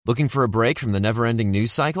Looking for a break from the never-ending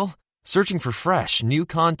news cycle? Searching for fresh, new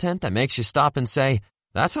content that makes you stop and say,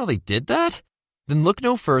 "That's how they did that?" Then look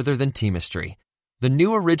no further than Teamistry, the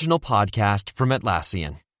new original podcast from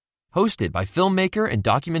Atlassian. Hosted by filmmaker and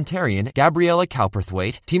documentarian Gabriella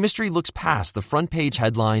Cowperthwaite, Teamistry looks past the front-page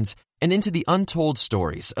headlines and into the untold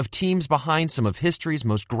stories of teams behind some of history's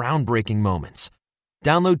most groundbreaking moments.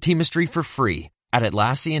 Download Teamistry for free at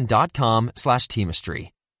Atlassian.com/Teamistry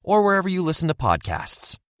or wherever you listen to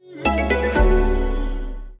podcasts.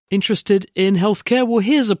 Interested in healthcare? Well,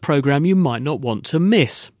 here's a programme you might not want to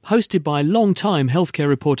miss. Hosted by long-time healthcare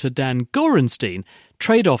reporter Dan Gorenstein,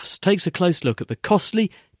 Trade-Offs takes a close look at the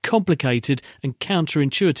costly, complicated and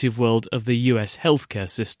counterintuitive world of the US healthcare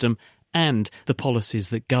system and the policies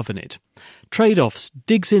that govern it. Trade-Offs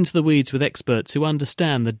digs into the weeds with experts who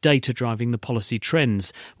understand the data driving the policy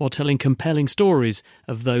trends while telling compelling stories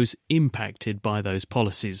of those impacted by those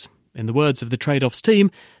policies. In the words of the Trade-Offs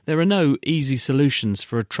team, there are no easy solutions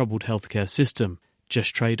for a troubled healthcare system,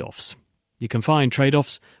 just trade-offs. You can find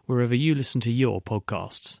Trade-Offs wherever you listen to your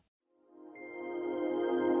podcasts.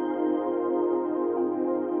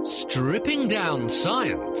 Stripping down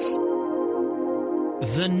science.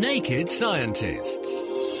 The Naked Scientists.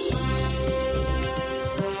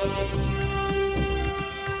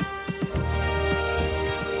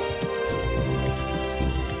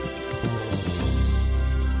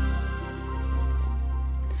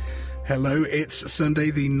 Hello, it's Sunday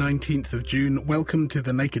the 19th of June. Welcome to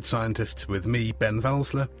The Naked Scientists with me, Ben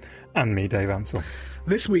Valsler. And me, Dave Ansell.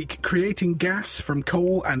 This week, creating gas from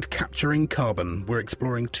coal and capturing carbon. We're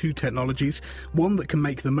exploring two technologies, one that can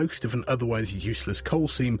make the most of an otherwise useless coal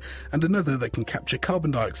seam, and another that can capture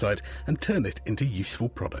carbon dioxide and turn it into useful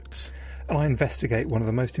products. And I investigate one of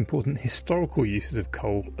the most important historical uses of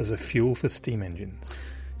coal as a fuel for steam engines.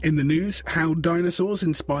 In the news, how dinosaurs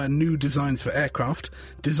inspire new designs for aircraft,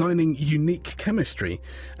 designing unique chemistry,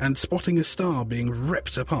 and spotting a star being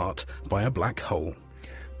ripped apart by a black hole.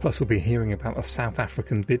 Plus we'll be hearing about the South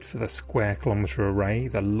African bid for the Square Kilometre Array,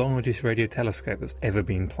 the largest radio telescope that's ever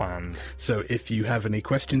been planned. So if you have any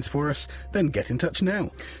questions for us, then get in touch now.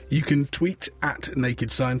 You can tweet at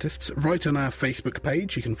Naked Scientists, write on our Facebook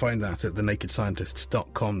page, you can find that at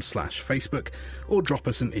thenakedscientists.com/Facebook, or drop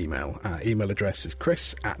us an email. Our email address is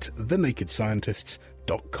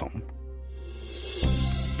chris@thenakedscientists.com.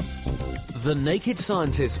 The Naked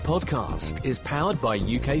Scientists podcast is powered by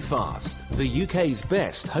UK Fast, the UK's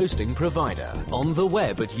best hosting provider. On the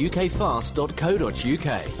web at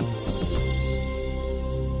ukfast.co.uk.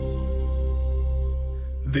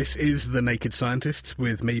 This is The Naked Scientists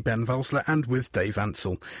with me, Ben Valsler, and with Dave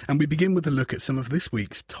Ansell. And we begin with a look at some of this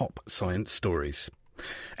week's top science stories.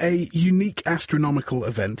 A unique astronomical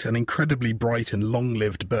event, an incredibly bright and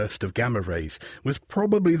long-lived burst of gamma rays, was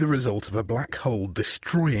probably the result of a black hole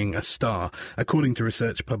destroying a star, according to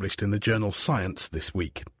research published in the journal Science this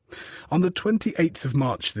week. On the 28th of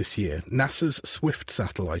March this year, NASA's SWIFT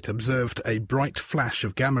satellite observed a bright flash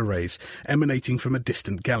of gamma rays emanating from a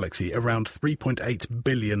distant galaxy around 3.8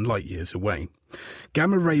 billion light-years away.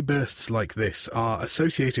 Gamma-ray bursts like this are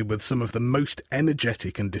associated with some of the most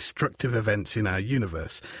energetic and destructive events in our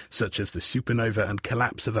universe, such as the supernova and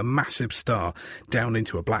collapse of a massive star down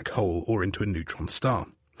into a black hole or into a neutron star.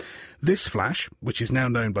 This flash, which is now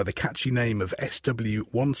known by the catchy name of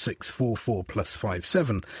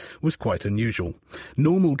SW1644+57, was quite unusual.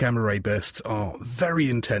 Normal gamma-ray bursts are very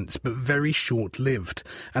intense but very short-lived,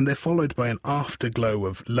 and they're followed by an afterglow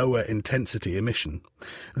of lower-intensity emission.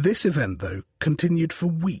 This event, though, continued for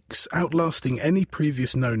weeks, outlasting any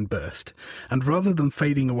previous known burst, and rather than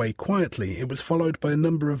fading away quietly, it was followed by a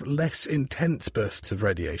number of less intense bursts of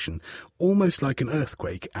radiation, almost like an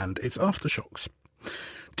earthquake and its aftershocks.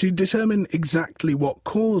 To determine exactly what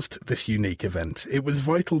caused this unique event, it was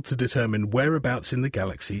vital to determine whereabouts in the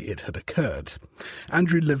galaxy it had occurred.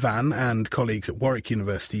 Andrew Levan and colleagues at Warwick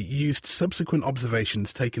University used subsequent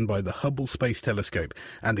observations taken by the Hubble Space Telescope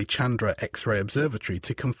and the Chandra X-ray Observatory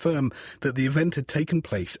to confirm that the event had taken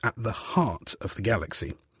place at the heart of the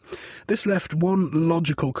galaxy. This left one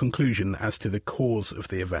logical conclusion as to the cause of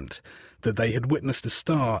the event, that they had witnessed a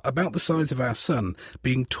star about the size of our Sun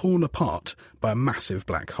being torn apart by a massive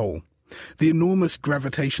black hole. The enormous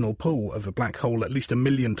gravitational pull of a black hole at least 1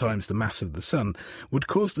 million times the mass of the Sun would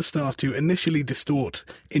cause the star to initially distort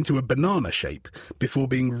into a banana shape before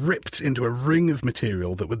being ripped into a ring of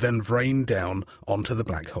material that would then rain down onto the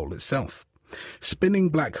black hole itself. Spinning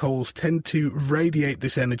black holes tend to radiate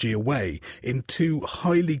this energy away in two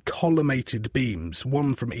highly collimated beams,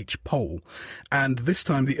 one from each pole, and this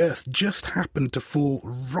time the Earth just happened to fall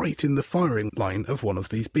right in the firing line of one of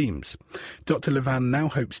these beams. Dr. Levan now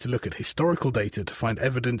hopes to look at historical data to find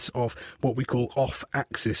evidence of what we call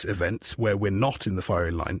off-axis events, where we're not in the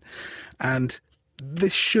firing line, and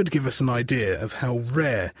this should give us an idea of how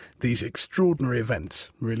rare these extraordinary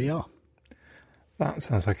events really are. That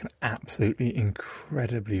sounds like an absolutely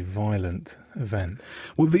incredibly violent event.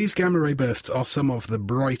 Well, these gamma-ray bursts are some of the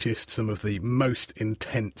brightest, some of the most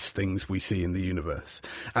intense things we see in the universe.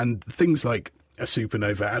 And things like a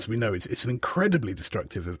supernova, as we know, it's an incredibly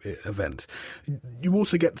destructive event. You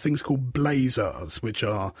also get things called blazars,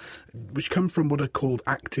 which come from what are called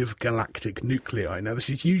active galactic nuclei. Now, this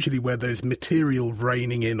is usually where there's material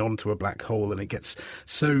raining in onto a black hole, and it gets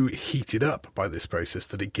so heated up by this process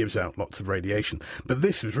that it gives out lots of radiation. But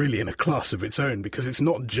this is really in a class of its own, because it's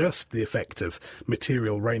not just the effect of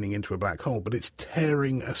material raining into a black hole, but it's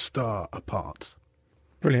tearing a star apart.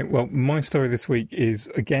 Brilliant. Well, my story this week is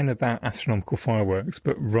again about astronomical fireworks,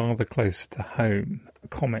 but rather close to home.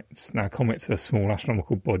 Comets. Now, comets are small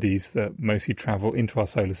astronomical bodies that mostly travel into our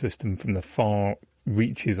solar system from the far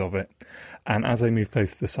reaches of it. And as they move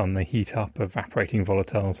close to the sun, they heat up, evaporating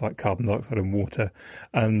volatiles like carbon dioxide and water,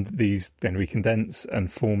 and these then recondense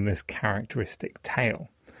and form this characteristic tail.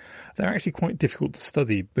 They're actually quite difficult to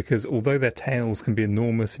study because although their tails can be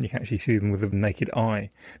enormous and you can actually see them with the naked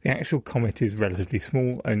eye, the actual comet is relatively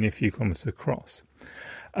small, only a few kilometres across.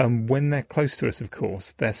 When they're close to us, of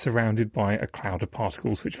course, they're surrounded by a cloud of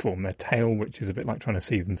particles which form their tail, which is a bit like trying to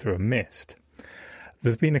see them through a mist.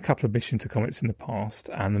 There's been a couple of missions to comets in the past,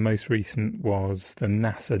 and the most recent was the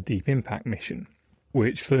NASA Deep Impact mission,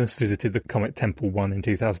 which first visited the comet Tempel 1 in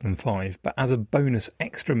 2005, but as a bonus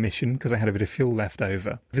extra mission, because they had a bit of fuel left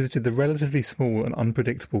over, visited the relatively small and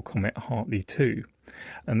unpredictable comet Hartley 2.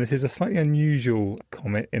 And this is a slightly unusual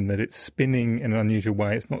comet in that it's spinning in an unusual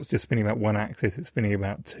way. It's not just spinning about one axis, it's spinning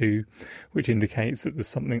about two, which indicates that there's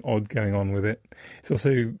something odd going on with it. It's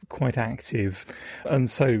also quite active. And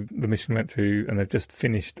so the mission went through, and they've just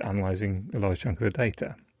finished analysing a large chunk of the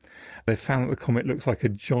data. They found that the comet looks like a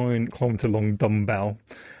giant kilometre-long dumbbell,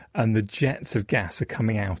 and the jets of gas are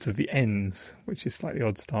coming out of the ends, which is slightly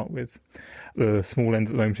odd to start with. The small end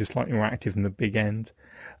at the moment is slightly more active than the big end,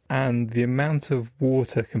 and the amount of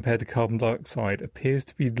water compared to carbon dioxide appears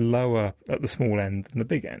to be lower at the small end than the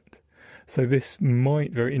big end. So this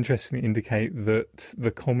might very interestingly indicate that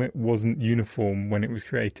the comet wasn't uniform when it was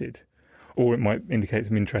created. Or it might indicate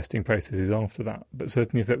some interesting processes after that. But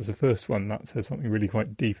certainly if that was the first one, that says something really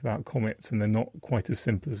quite deep about comets, and they're not quite as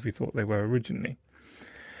simple as we thought they were originally.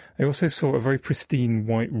 They also saw a very pristine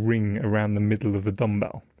white ring around the middle of the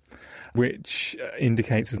dumbbell, which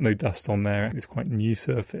indicates there's no dust on there. It's quite a new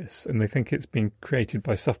surface, and they think it's been created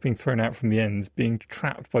by stuff being thrown out from the ends, being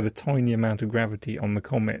trapped by the tiny amount of gravity on the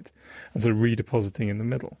comet, and sort of redepositing in the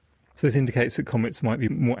middle. So this indicates that comets might be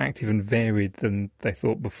more active and varied than they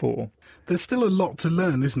thought before. There's still a lot to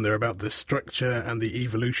learn, isn't there, about the structure and the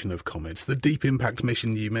evolution of comets. The Deep Impact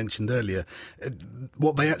mission you mentioned earlier,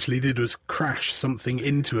 what they actually did was crash something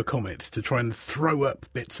into a comet to try and throw up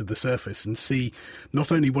bits of the surface and see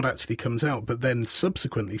not only what actually comes out, but then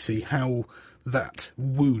subsequently see how that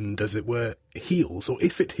wound, as it were, heals, or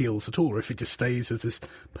if it heals at all, or if it just stays as this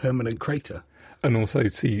permanent crater. And also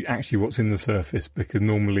see actually what's in the surface, because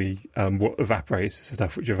normally what evaporates is the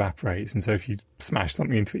stuff which evaporates. And so if you smash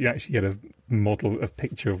something into it, you actually get a model, a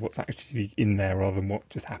picture of what's actually in there rather than what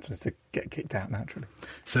just happens to get kicked out naturally.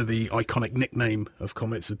 So the iconic nickname of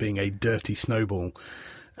comets as being a dirty snowball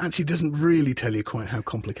actually doesn't really tell you quite how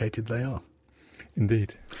complicated they are.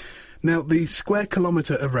 Indeed. Now, the Square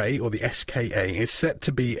Kilometre Array, or the SKA, is set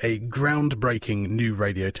to be a groundbreaking new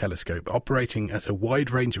radio telescope operating at a wide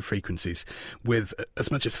range of frequencies with as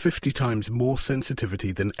much as 50 times more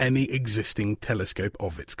sensitivity than any existing telescope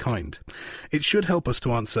of its kind. It should help us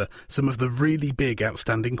to answer some of the really big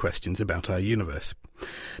outstanding questions about our universe.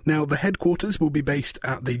 Now, the headquarters will be based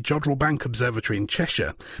at the Jodrell Bank Observatory in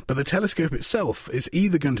Cheshire, but the telescope itself is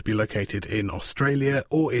either going to be located in Australia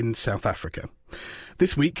or in South Africa.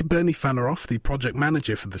 This week, Bernie Faneroff, the project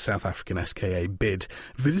manager for the South African SKA bid,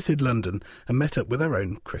 visited London and met up with our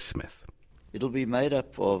own Chris Smith. It'll be made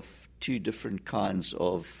up of two different kinds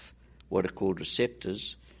of what are called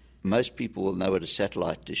receptors. Most people will know what a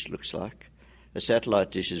satellite dish looks like. A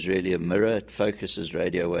satellite dish is really a mirror. It focuses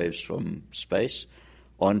radio waves from space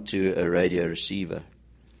onto a radio receiver.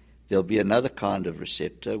 There'll be another kind of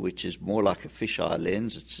receptor, which is more like a fisheye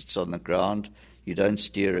lens. It sits on the ground. You don't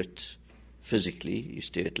steer it physically, you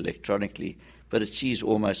steer it electronically, but it sees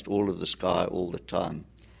almost all of the sky all the time.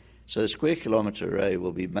 So the square kilometre array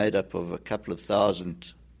will be made up of a couple of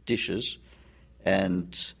thousand dishes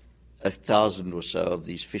and 1,000 or so of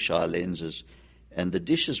these fisheye lenses. And the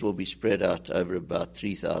dishes will be spread out over about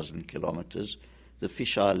 3,000 kilometres, the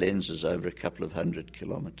fisheye lenses over a couple of 100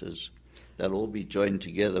 kilometres. They'll all be joined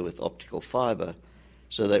together with optical fibre,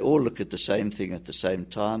 so they all look at the same thing at the same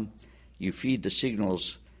time. You feed the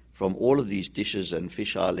signals from all of these dishes and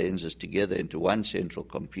fisheye lenses together into one central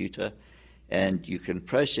computer, and you can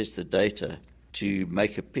process the data to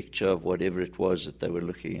make a picture of whatever it was that they were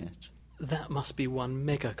looking at. That must be one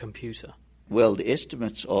mega computer. Well, the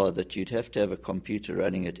estimates are that you'd have to have a computer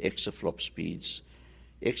running at exaflop speeds.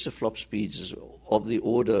 Exaflop speeds is of the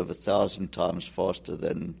order of 1,000 times faster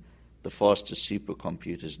than the fastest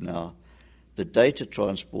supercomputers now. The data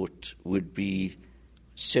transport would be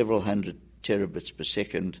several hundred terabits per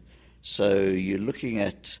second, so you're looking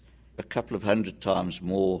at a couple of 100 times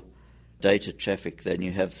more data traffic than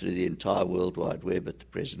you have through the entire World Wide Web at the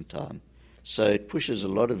present time. So it pushes a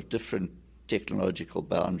lot of different technological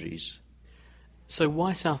boundaries. So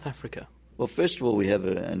why South Africa? Well, first of all, we have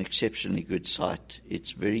an exceptionally good site.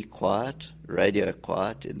 It's very quiet, radio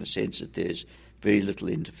quiet, in the sense that there's very little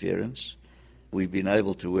interference. We've been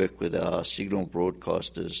able to work with our signal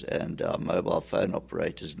broadcasters and our mobile phone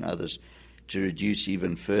operators and others to reduce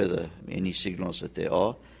even further any signals that there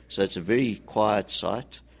are. So it's a very quiet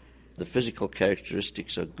site. The physical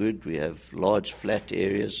characteristics are good. We have large flat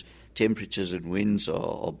areas. Temperatures and winds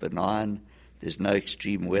are benign. There's no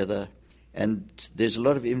extreme weather. And there's a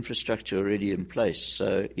lot of infrastructure already in place,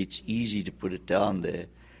 so it's easy to put it down there.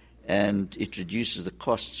 And it reduces the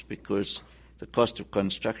costs because the cost of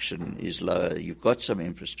construction is lower. You've got some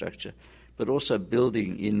infrastructure, but also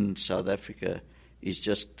building in South Africa is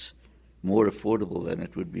just more affordable than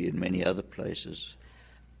it would be in many other places.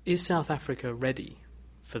 Is South Africa ready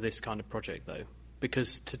for this kind of project, though?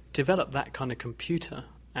 Because to develop that kind of computer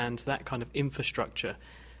and that kind of infrastructure,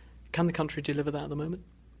 can the country deliver that at the moment?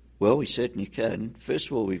 Well, we certainly can.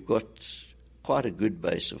 First of all, we've got quite a good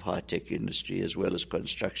base of high-tech industry as well as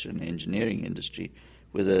construction and engineering industry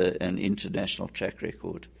with an international track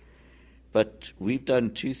record. But we've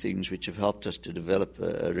done two things which have helped us to develop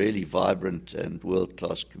a really vibrant and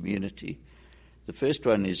world-class community. The first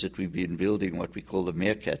one is that we've been building what we call the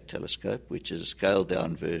Meerkat telescope, which is a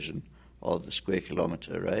scaled-down version of the square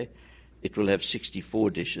kilometre array. It will have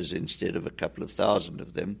 64 dishes instead of a couple of thousand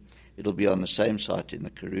of them. It'll be on the same site in the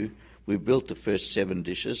Karoo. We built the first 7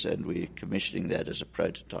 dishes and we're commissioning that as a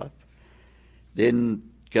prototype. Then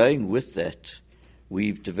going with that,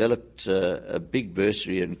 we've developed a big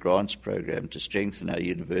bursary and grants program to strengthen our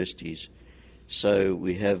universities. So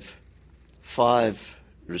we have 5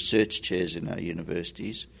 research chairs in our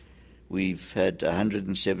universities. We've had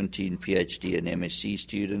 117 PhD and MSc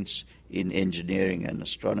students in engineering and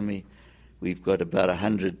astronomy. We've got about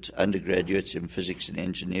 100 undergraduates in physics and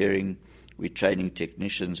engineering. We're training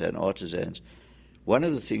technicians and artisans. One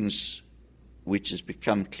of the things which has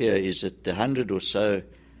become clear is that the 100 or so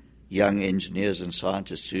young engineers and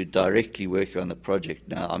scientists who are directly working on the project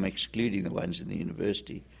now, I'm excluding the ones in the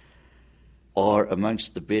university, are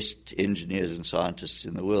amongst the best engineers and scientists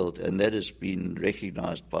in the world, and that has been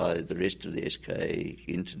recognised by the rest of the SKA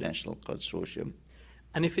International Consortium.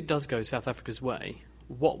 And if it does go South Africa's way,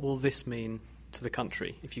 what will this mean to the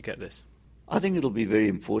country if you get this? I think it'll be very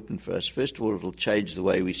important for us. First of all, it'll change the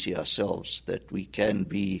way we see ourselves, that we can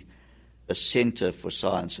be a centre for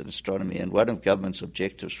science and astronomy. And one of government's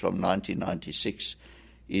objectives from 1996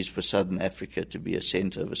 is for Southern Africa to be a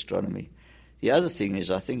centre of astronomy. The other thing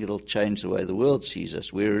is I think it'll change the way the world sees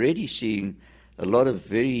us. We're already seeing a lot of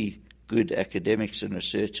very good academics and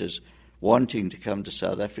researchers wanting to come to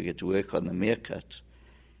South Africa to work on the Meerkat.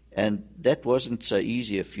 And that wasn't so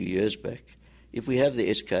easy a few years back. If we have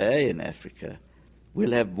the SKA in Africa,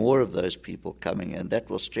 we'll have more of those people coming, and that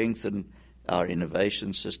will strengthen our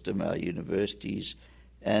innovation system, our universities,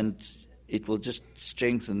 and it will just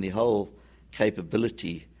strengthen the whole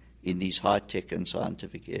capability in these high-tech and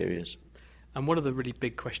scientific areas. And what are the really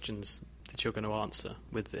big questions that you're going to answer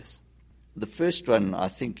with this? The first one, I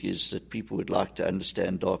think, is that people would like to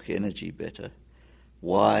understand dark energy better.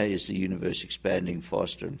 Why is the universe expanding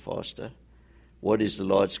faster and faster? What is the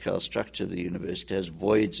large-scale structure of the universe? It has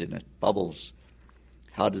voids in it, bubbles.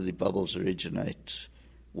 How do the bubbles originate?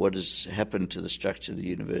 What has happened to the structure of the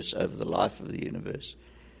universe over the life of the universe?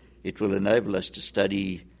 It will enable us to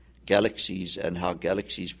study galaxies and how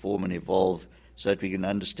galaxies form and evolve so that we can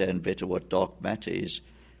understand better what dark matter is.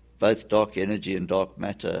 Both dark energy and dark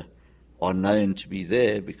matter are known to be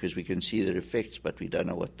there because we can see their effects, but we don't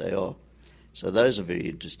know what they are. So those are very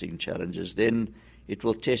interesting challenges. Then it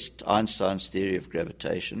will test Einstein's theory of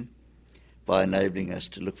gravitation by enabling us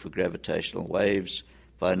to look for gravitational waves,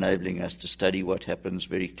 by enabling us to study what happens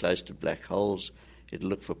very close to black holes. It'll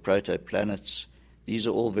look for protoplanets. These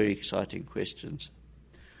are all very exciting questions.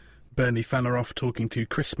 Bernie Fanaroff talking to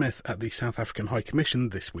Chris Smith at the South African High Commission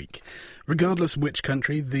this week. Regardless which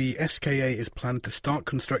country, the SKA is planned to start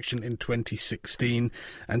construction in 2016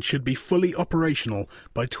 and should be fully operational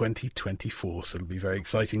by 2024. So it'll be very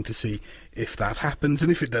exciting to see if that happens, and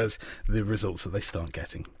if it does, the results that they start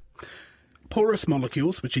getting. Porous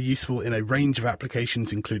molecules, which are useful in a range of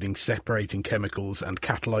applications including separating chemicals and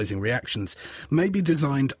catalysing reactions, may be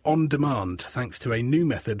designed on demand thanks to a new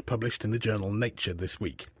method published in the journal Nature this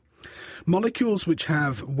week. Molecules which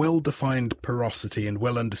have well-defined porosity and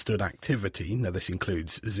well-understood activity, now this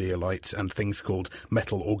includes zeolites and things called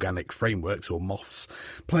metal organic frameworks or MOFs,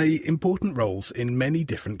 play important roles in many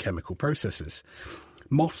different chemical processes.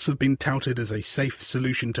 MOFs have been touted as a safe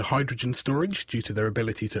solution to hydrogen storage due to their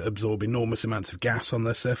ability to absorb enormous amounts of gas on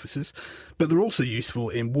their surfaces, but they're also useful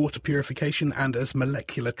in water purification and as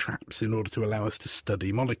molecular traps in order to allow us to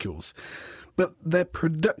study molecules. But their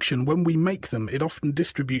production, when we make them, it often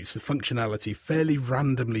distributes the functionality fairly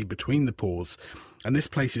randomly between the pores, and this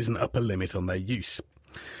places an upper limit on their use.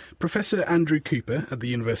 Professor Andrew Cooper at the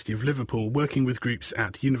University of Liverpool, working with groups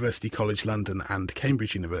at University College London and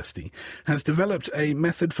Cambridge University, has developed a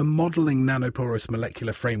method for modelling nanoporous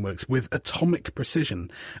molecular frameworks with atomic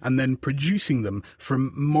precision and then producing them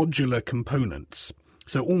from modular components.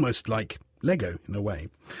 So almost like Lego, in a way.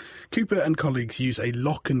 Cooper and colleagues use a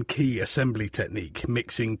lock-and-key assembly technique,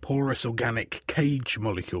 mixing porous organic cage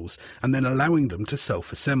molecules and then allowing them to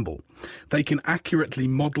self-assemble. They can accurately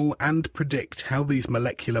model and predict how these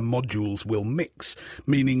molecular modules will mix,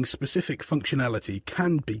 meaning specific functionality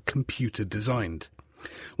can be computer-designed.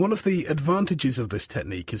 One of the advantages of this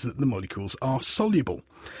technique is that the molecules are soluble.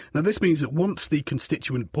 Now, this means that once the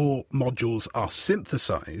constituent pore modules are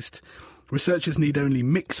synthesized, researchers need only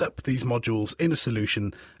mix up these modules in a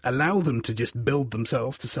solution, allow them to just build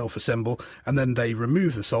themselves to self-assemble, and then they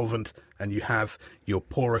remove the solvent and you have your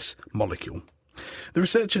porous molecule. The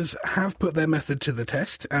researchers have put their method to the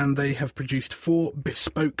test and they have produced 4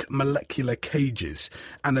 bespoke molecular cages,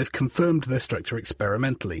 and they've confirmed their structure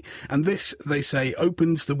experimentally. And this, they say,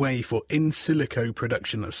 opens the way for in silico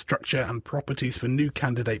production of structure and properties for new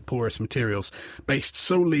candidate porous materials based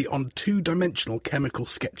solely on 2-dimensional chemical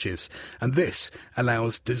sketches. And this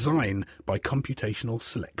allows design by computational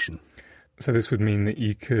selection. So this would mean that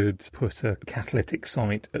you could put a catalytic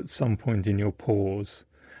site at some point in your pores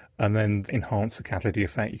and then enhance the catalytic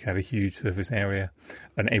effect. You could have a huge surface area,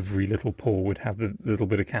 and every little pore would have a little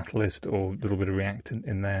bit of catalyst or a little bit of reactant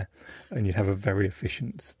in there, and you'd have a very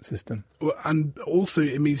efficient system. Well, and also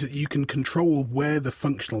it means that you can control where the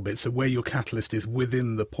functional bits, so where your catalyst is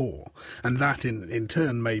within the pore, and that in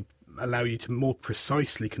turn may allow you to more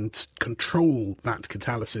precisely control that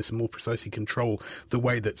catalysis and more precisely control the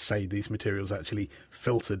way that, say, these materials actually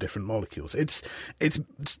filter different molecules. It's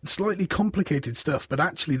slightly complicated stuff, but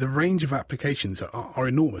actually the range of applications are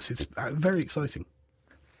enormous. It's very exciting.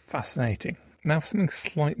 Fascinating. Now, for something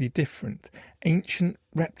slightly different, ancient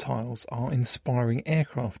reptiles are inspiring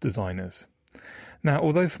aircraft designers. Now,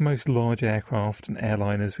 although for most large aircraft and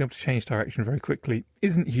airliners, being able to change direction very quickly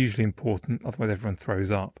isn't hugely important, otherwise everyone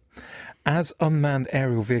throws up. As unmanned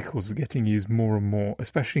aerial vehicles are getting used more and more,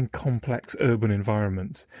 especially in complex urban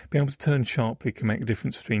environments, being able to turn sharply can make a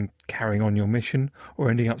difference between carrying on your mission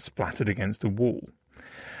or ending up splattered against a wall.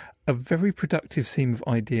 A very productive seam of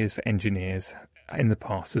ideas for engineers in the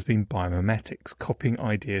past has been biomimetics, copying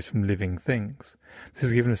ideas from living things. This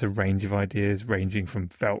has given us a range of ideas ranging from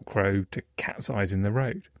Velcro to cat's eyes in the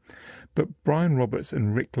road. But Brian Roberts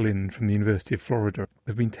and Rick Lind from the University of Florida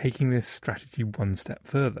have been taking this strategy one step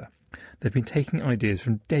further. They've been taking ideas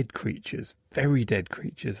from dead creatures, very dead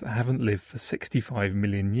creatures that haven't lived for 65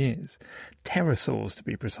 million years, pterosaurs to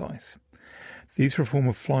be precise. These were a form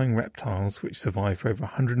of flying reptiles which survived for over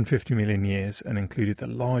 150 million years and included the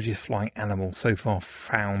largest flying animal so far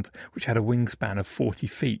found, which had a wingspan of 40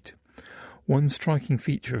 feet. One striking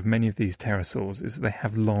feature of many of these pterosaurs is that they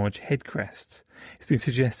have large head crests. It's been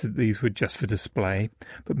suggested that these were just for display,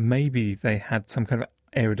 but maybe they had some kind of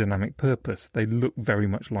aerodynamic purpose. They look very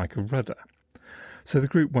much like a rudder. So the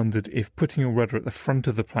group wondered if putting a rudder at the front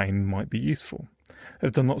of the plane might be useful.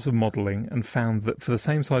 They've done lots of modelling and found that for the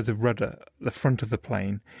same size of rudder at the front of the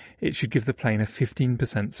plane, it should give the plane a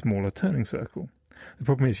 15% smaller turning circle. The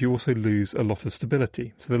problem is you also lose a lot of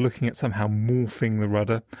stability. So they're looking at somehow morphing the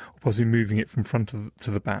rudder, or possibly moving it from front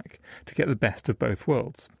to the back to get the best of both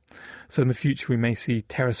worlds. So in the future we may see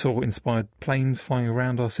pterosaur-inspired planes flying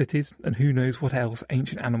around our cities, and who knows what else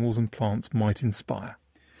ancient animals and plants might inspire.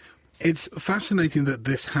 It's fascinating that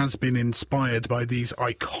this has been inspired by these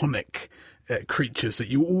iconic creatures that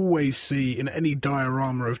you always see in any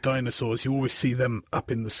diorama of dinosaurs. You always see them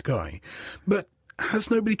up in the sky. But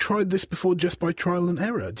has nobody tried this before just by trial and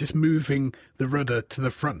error, just moving the rudder to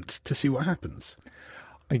the front to see what happens?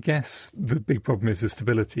 I guess the big problem is the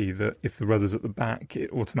stability, that if the rudder's at the back,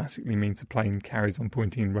 it automatically means the plane carries on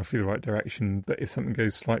pointing in roughly the right direction. But if something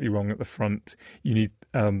goes slightly wrong at the front, you need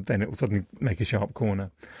then it will suddenly make a sharp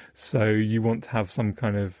corner. So you want to have some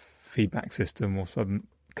kind of feedback system or some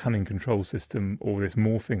cunning control system, or this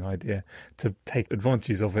morphing idea, to take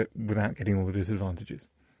advantages of it without getting all the disadvantages.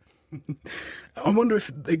 I wonder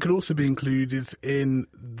if it could also be included in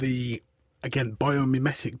the, again,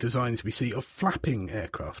 biomimetic designs we see of flapping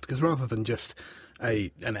aircraft, because rather than just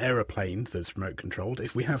an aeroplane that's remote controlled,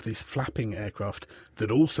 if we have these flapping aircraft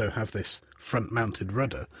that also have this front-mounted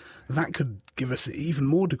rudder, that could give us even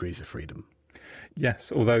more degrees of freedom.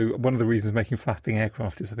 Yes, although one of the reasons making flapping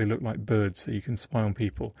aircraft is that they look like birds, so you can spy on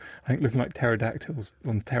people. I think looking like pterodactyls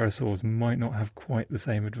on pterosaurs might not have quite the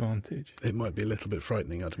same advantage. It might be a little bit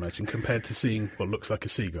frightening, I'd imagine, compared to seeing what looks like a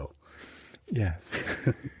seagull. Yes.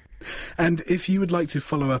 And if you would like to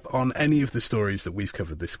follow up on any of the stories that we've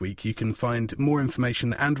covered this week, you can find more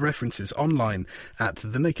information and references online at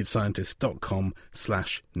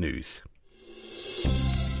thenakedscientist.com/news.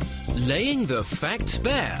 Laying the facts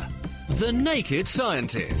bare. The Naked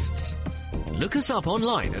Scientists. Look us up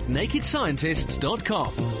online at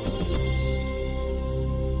nakedscientists.com.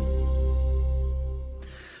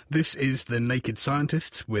 This is The Naked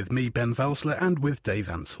Scientists with me, Ben Valsler, and with Dave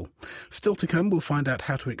Ansell. Still to come, we'll find out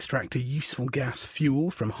how to extract a useful gas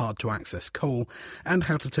fuel from hard-to-access coal and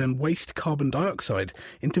how to turn waste carbon dioxide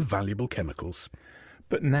into valuable chemicals.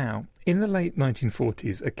 But now, in the late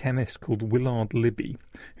 1940s, a chemist called Willard Libby,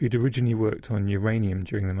 who'd originally worked on uranium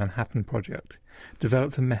during the Manhattan Project,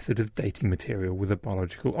 developed a method of dating material with a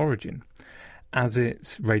biological origin. As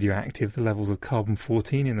it's radioactive, the levels of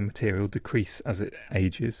carbon-14 in the material decrease as it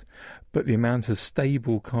ages, but the amount of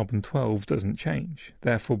stable carbon-12 doesn't change.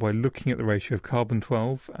 Therefore, by looking at the ratio of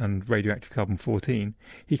carbon-12 and radioactive carbon-14,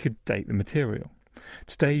 he could date the material.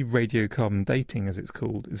 Today, radiocarbon dating, as it's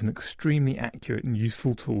called, is an extremely accurate and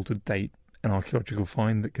useful tool to date an archaeological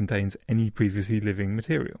find that contains any previously living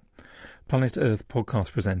material. Planet Earth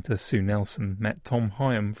podcast presenter Sue Nelson met Tom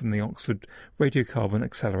Hyam from the Oxford Radiocarbon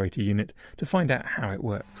Accelerator Unit to find out how it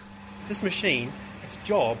works. This machine, its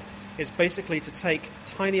job is basically to take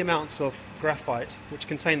tiny amounts of graphite, which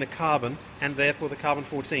contain the carbon and therefore the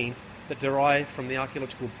carbon-14 that derive from the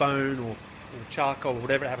archaeological bone or charcoal or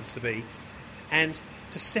whatever it happens to be, and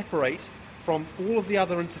to separate from all of the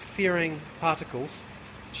other interfering particles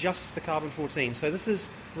just the carbon-14. So this is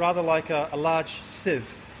rather like a large sieve,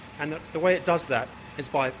 and the way it does that is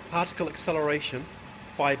by particle acceleration,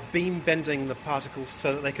 by beam bending the particles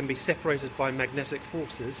so that they can be separated by magnetic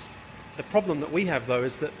forces. The problem that we have, though,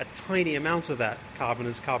 is that a tiny amount of that carbon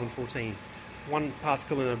is carbon-14. One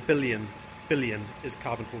particle in a billion is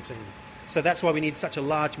carbon-14. So that's why we need such a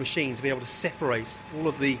large machine to be able to separate all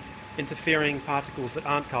of the interfering particles that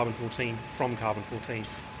aren't carbon-14 from carbon-14.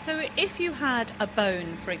 So if you had a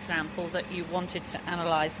bone, for example, that you wanted to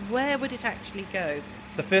analyse, where would it actually go?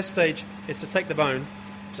 The first stage is to take the bone,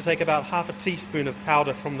 to take about half a teaspoon of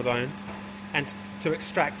powder from the bone, and to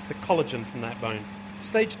extract the collagen from that bone.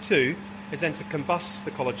 Stage 2 is then to combust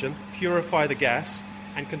the collagen, purify the gas,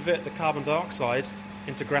 and convert the carbon dioxide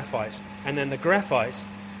into graphite. And then the graphite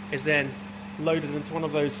is then loaded into one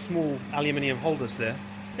of those small aluminium holders there.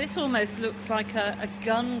 This almost looks like a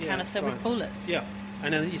gun canister with bullets. Yeah,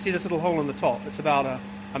 and then you see this little hole on the top. It's about a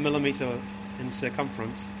millimetre in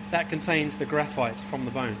circumference. That contains the graphite from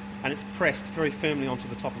the bone, and it's pressed very firmly onto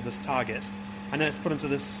the top of this target. And then it's put into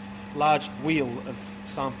this large wheel of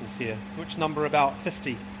samples here, which number about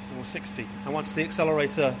 50 or 60. And once the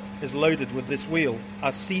accelerator is loaded with this wheel,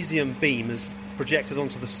 a cesium beam is projected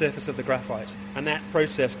onto the surface of the graphite. And that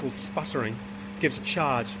process, called sputtering, gives a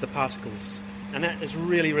charge to the particles. And that is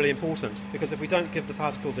really, really important, because if we don't give the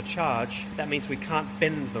particles a charge, that means we can't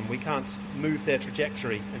bend them, we can't move their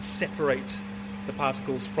trajectory and separate the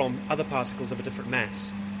particles from other particles of a different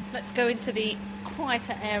mass. Let's go into the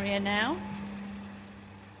quieter area now.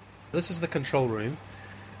 This is the control room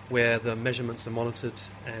where the measurements are monitored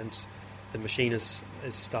and the machine is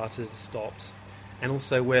started, stopped, and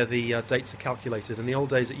also where the dates are calculated. In the old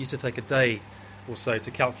days, it used to take a day or so to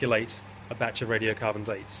calculate a batch of radiocarbon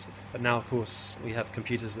dates. But now, of course, we have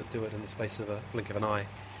computers that do it in the space of a blink of an eye.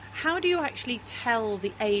 How do you actually tell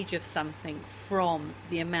the age of something from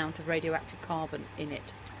the amount of radioactive carbon in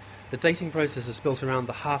it? The dating process is built around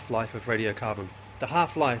the half-life of radiocarbon. The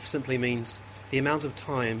half-life simply means the amount of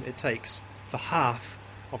time it takes for half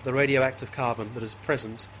of the radioactive carbon that is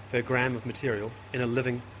present per gram of material in a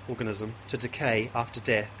living organism to decay after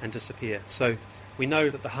death and disappear. So we know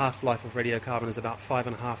that the half-life of radiocarbon is about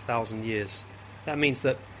 5,500 years. That means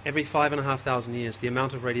that every 5,500 years the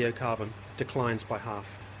amount of radiocarbon declines by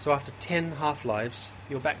half. So after 10 half-lives,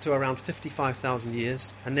 you're back to around 55,000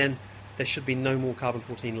 years, and then there should be no more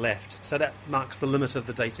carbon-14 left. So that marks the limit of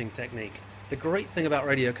the dating technique. The great thing about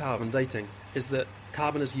radiocarbon dating is that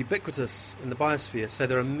carbon is ubiquitous in the biosphere, so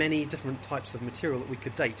there are many different types of material that we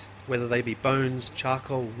could date, whether they be bones,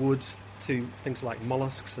 charcoal, wood, to things like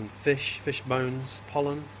mollusks and fish bones,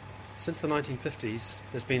 pollen. Since the 1950s,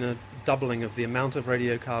 there's been a doubling of the amount of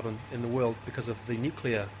radiocarbon in the world because of the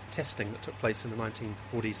nuclear testing that took place in the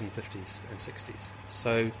 1940s and 50s and 60s.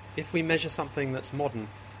 So if we measure something that's modern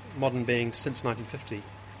being since 1950,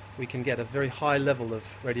 we can get a very high level of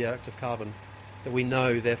radioactive carbon that we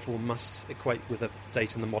know therefore must equate with a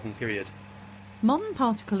date in the modern period. Modern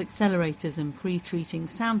particle accelerators and pre-treating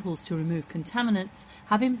samples to remove contaminants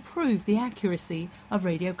have improved the accuracy of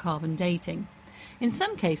radiocarbon dating. In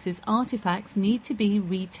some cases, artefacts need to be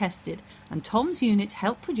retested, and Tom's unit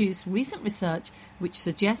helped produce recent research which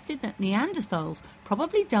suggested that Neanderthals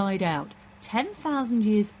probably died out 10,000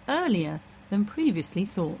 years earlier than previously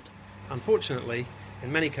thought. Unfortunately,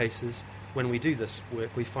 in many cases, when we do this work,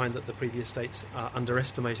 we find that the previous dates are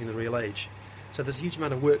underestimating the real age. So there's a huge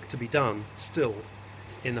amount of work to be done still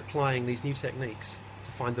in applying these new techniques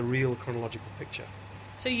to find the real chronological picture.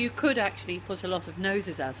 So you could actually put a lot of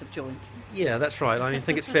noses out of joint. Yeah, that's right. I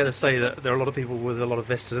think it's fair to say that there are a lot of people with a lot of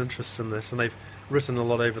vested interests in this, and they've written a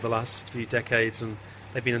lot over the last few decades, and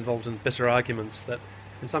they've been involved in bitter arguments that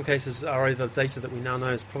in some cases are over data that we now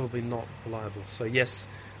know is probably not reliable. So yes,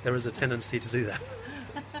 there is a tendency to do that.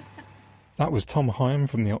 That was Tom Hyam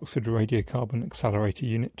from the Oxford Radiocarbon Accelerator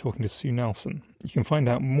Unit talking to Sue Nelson. You can find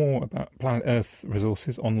out more about Planet Earth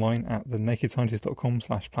resources online at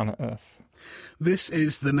thenakedscientist.com/Planet Earth. This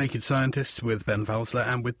is The Naked Scientists with Ben Valsler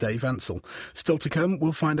and with Dave Ansell. Still to come,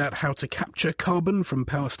 we'll find out how to capture carbon from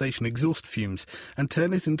power station exhaust fumes and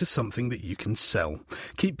turn it into something that you can sell.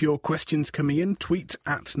 Keep your questions coming in. Tweet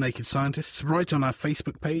at Naked Scientists, right on our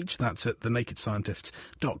Facebook page. That's at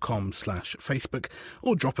thenakedscientists.com/Facebook,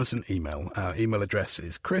 or drop us an email. Our email address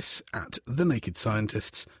is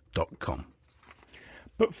chris@thenakedscientists.com.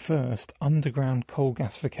 But first, underground coal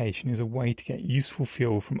gasification is a way to get useful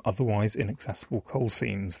fuel from otherwise inaccessible coal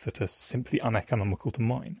seams that are simply uneconomical to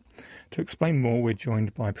mine. To explain more, we're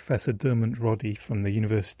joined by Professor Dermot Roddy from the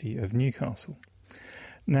University of Newcastle.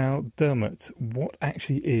 Now, Dermot, what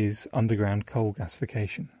actually is underground coal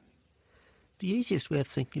gasification? The easiest way of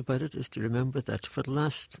thinking about it is to remember that for the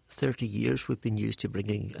last 30 years we've been used to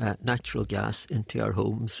bringing natural gas into our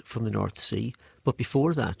homes from the North Sea. But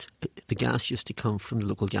before that, the gas used to come from the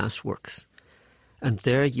local gas works. And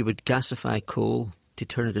there you would gasify coal to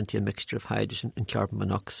turn it into a mixture of hydrogen and carbon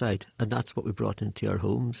monoxide. And that's what we brought into our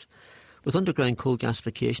homes. With underground coal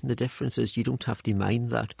gasification, the difference is you don't have to mine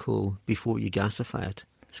that coal before you gasify it.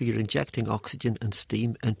 So you're injecting oxygen and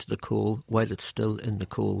steam into the coal while it's still in the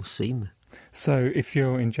coal seam. So if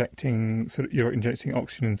you're injecting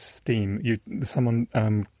oxygen and steam, there's some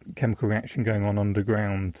chemical reaction going on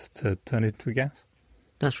underground to turn it into a gas?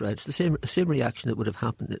 That's right. It's the same reaction that would have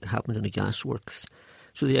happened in a gasworks.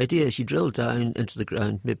 So the idea is you drill down into the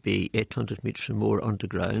ground, maybe 800 metres or more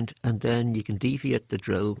underground, and then you can deviate the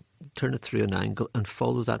drill, turn it through an angle, and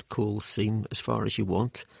follow that coal seam as far as you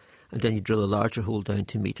want. And then you drill a larger hole down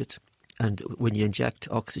to meet it. And when you inject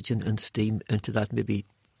oxygen and steam into that maybe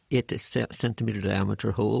 8 centimetre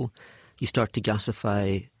diameter hole, you start to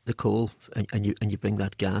gasify the coal and you bring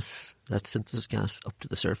that gas, that synthesis gas, up to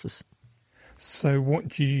the surface. So what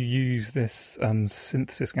do you use this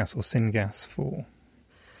synthesis gas or syngas for?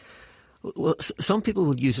 Well, some people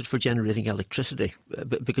will use it for generating electricity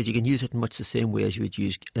because you can use it in much the same way as you would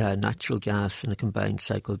use natural gas in a combined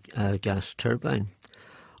cycle gas turbine.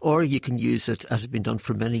 Or you can use it, as has been done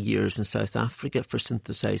for many years in South Africa, for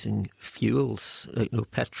synthesising fuels, like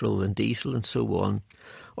petrol and diesel and so on.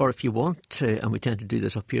 Or if you want to, and we tend to do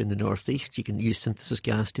this up here in the northeast, you can use synthesis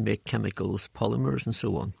gas to make chemicals, polymers and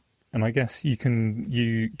so on. And I guess you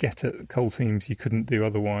get at coal seams you couldn't do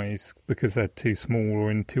otherwise because they're too small or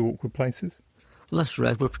in too awkward places? Well, that's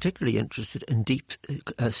right. We're particularly interested in deep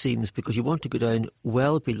seams because you want to go down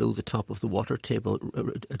well below the top of the water table,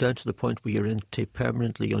 down to the point where you're into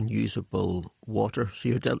permanently unusable water. So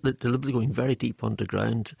you're deliberately going very deep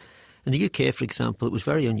underground. In the UK, for example, it was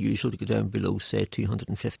very unusual to go down below, say,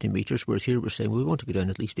 250 metres, whereas here we're saying, well, we want to go down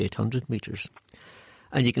at least 800 metres.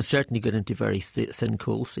 And you can certainly get into very thin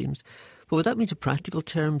coal seams. But what that means in practical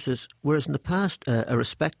terms is, whereas in the past a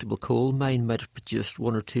respectable coal mine might have produced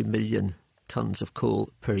 1 or 2 million tonnes of coal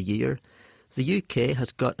per year, the UK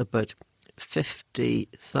has got about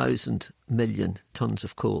 50,000 million tonnes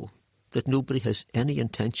of coal that nobody has any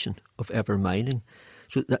intention of ever mining.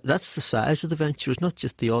 So that's the size of the venture. It's not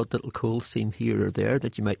just the odd little coal seam here or there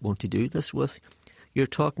that you might want to do this with. You're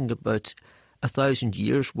talking about 1,000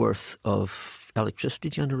 years' worth of electricity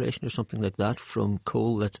generation or something like that from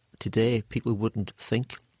coal that today people wouldn't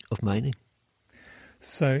think of mining.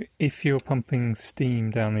 So if you're pumping steam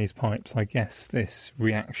down these pipes, I guess this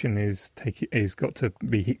reaction is got to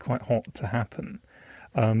be quite hot to happen.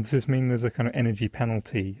 Does this mean there's a kind of energy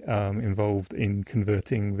penalty involved in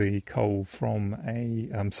converting the coal from a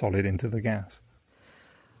solid into the gas?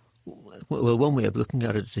 Well, one way of looking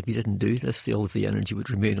at it is if you didn't do this, all of the energy would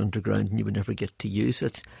remain underground and you would never get to use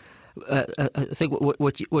it. I think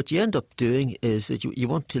what you end up doing is that you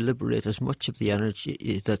want to liberate as much of the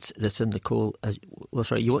energy that's in the coal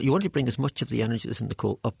you want to bring as much of the energy that's in the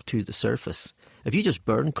coal up to the surface. If you just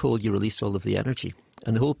burn coal, you release all of the energy.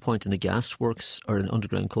 And the whole point in a gas works or in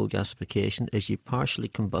underground coal gasification is you partially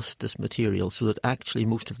combust this material so that actually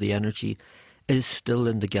most of the energy is still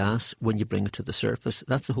in the gas when you bring it to the surface.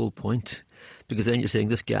 That's the whole point. Because then you're saying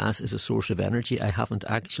this gas is a source of energy. I haven't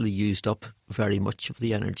actually used up very much of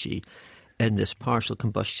the energy in this partial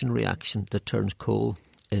combustion reaction that turns coal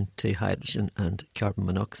into hydrogen and carbon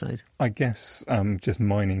monoxide. I guess just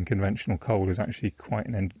mining conventional coal is actually quite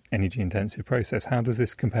an energy-intensive process. How does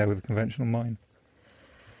this compare with a conventional mine?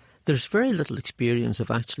 There's very little experience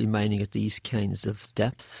of actually mining at these kinds of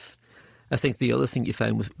depths. I think the other thing you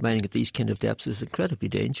find with mining at these kind of depths is incredibly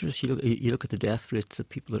dangerous. You look at the death rates that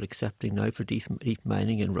people are accepting now for deep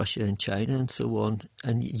mining in Russia and China and so on,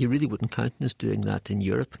 and you really wouldn't count us doing that in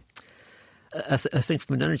Europe. I think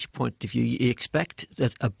from an energy point of view, you expect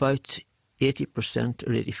that about 80%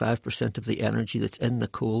 or 85% of the energy that's in the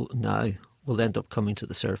coal now will end up coming to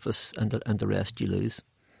the surface and the rest you lose.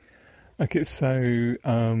 Okay, so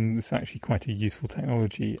this is actually quite a useful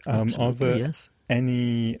technology. Are there yes.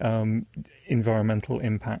 any environmental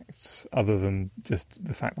impacts other than just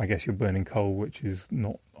the fact, I guess, you're burning coal, which is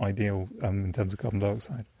not ideal in terms of carbon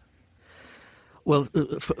dioxide? Well,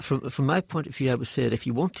 from my point of view, I would say that if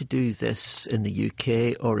you want to do this in the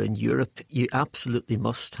UK or in Europe, you absolutely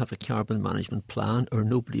must have a carbon management plan, or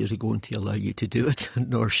nobody is going to allow you to do it,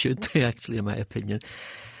 nor should they, actually, in my opinion.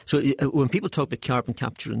 So when people talk about carbon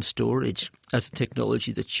capture and storage as a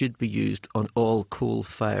technology that should be used on all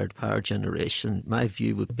coal-fired power generation, my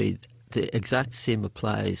view would be the exact same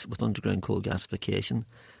applies with underground coal gasification.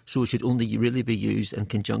 So it should only really be used in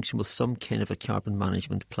conjunction with some kind of a carbon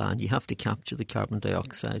management plan. You have to capture the carbon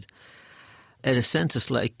dioxide. In a sense, it's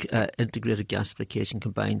like integrated gasification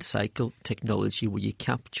combined cycle technology where you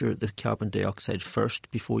capture the carbon dioxide first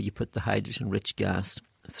before you put the hydrogen-rich gas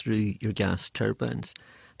through your gas turbines.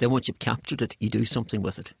 Then once you've captured it, you do something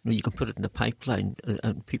with it. You can put it in a pipeline,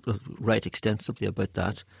 and people write extensively about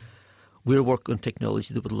that. We're working on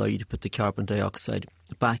technology that would allow you to put the carbon dioxide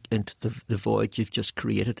back into the void you've just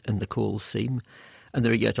created in the coal seam. And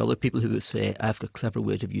there are yet other people who would say, I've got clever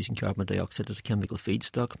ways of using carbon dioxide as a chemical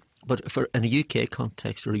feedstock. But in a UK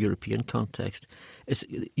context or a European context, it's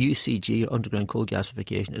UCG, or underground coal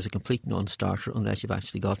gasification, is a complete non-starter unless you've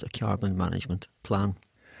actually got a carbon management plan.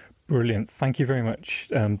 Brilliant. Thank you very much,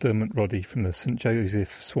 Dermot Roddy from the St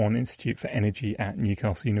Joseph Swan Institute for Energy at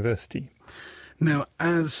Newcastle University. Now,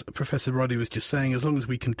 as Professor Roddy was just saying, as long as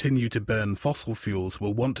we continue to burn fossil fuels,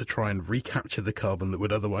 we'll want to try and recapture the carbon that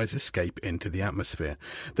would otherwise escape into the atmosphere.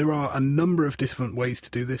 There are a number of different ways to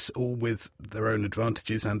do this, all with their own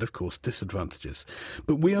advantages and, of course, disadvantages.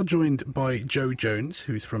 But we are joined by Joe Jones,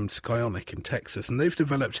 who's from Skyonic in Texas, and they've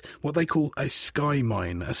developed what they call a sky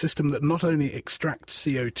mine, a system that not only extracts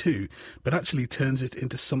CO2, but actually turns it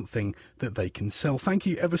into something that they can sell. Thank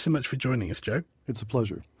you ever so much for joining us, Joe. It's a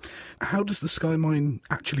pleasure. How does the sky mine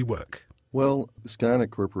actually work? Well, Skyonic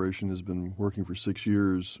Corporation has been working for 6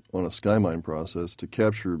 years on a sky mine process to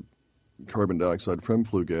capture carbon dioxide from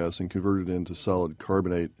flue gas and convert it into solid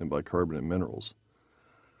carbonate and bicarbonate minerals.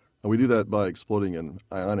 And we do that by exploiting an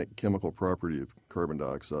ionic chemical property of carbon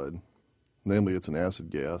dioxide. Namely, it's an acid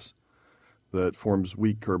gas that forms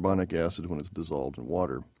weak carbonic acid when it's dissolved in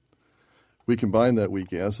water. We combine that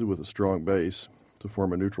weak acid with a strong base, to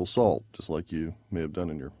form a neutral salt, just like you may have done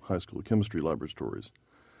in your high school chemistry laboratories.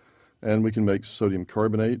 And we can make sodium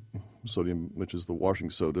carbonate, sodium, which is the washing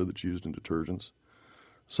soda that's used in detergents,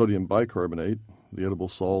 sodium bicarbonate, the edible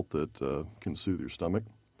salt that can soothe your stomach,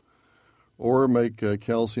 or make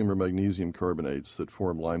calcium or magnesium carbonates that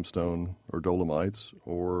form limestone or dolomites,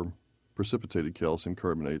 or precipitated calcium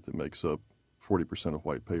carbonate that makes up 40% of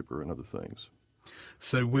white paper and other things.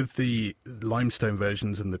 So with the limestone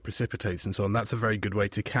versions and the precipitates and so on, that's a very good way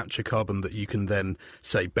to capture carbon that you can then,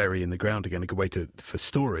 say, bury in the ground again, a good way for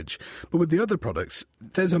storage. But with the other products,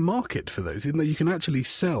 there's a market for those, isn't there? You can actually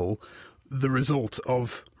sell the result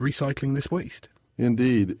of recycling this waste.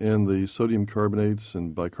 Indeed. In the sodium carbonates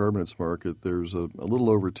and bicarbonates market, there's a little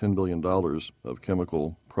over $10 billion of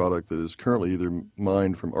chemical product that is currently either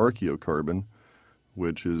mined from archaeocarbon,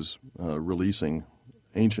 which is releasing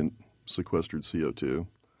ancient sequestered CO2,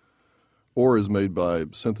 or is made by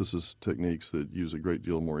synthesis techniques that use a great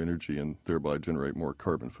deal more energy and thereby generate more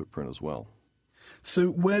carbon footprint as well. So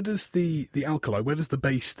where does the alkali, where does the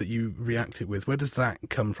base that you react it with, where does that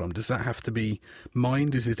come from? Does that have to be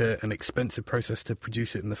mined? Is it an expensive process to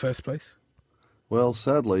produce it in the first place? Well,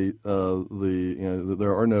 sadly,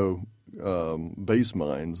 there are no base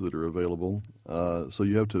mines that are available, so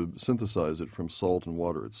you have to synthesize it from salt and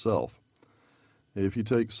water itself. If you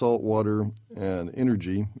take salt water and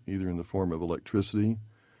energy, either in the form of electricity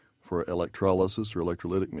for electrolysis or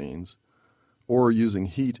electrolytic means, or using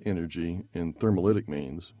heat energy in thermolytic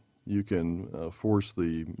means, you can force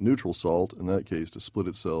the neutral salt, in that case, to split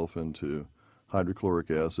itself into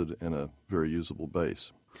hydrochloric acid and a very usable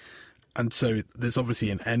base. And so there's obviously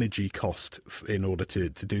an energy cost in order to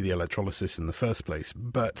do the electrolysis in the first place,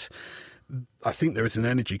 but I think there is an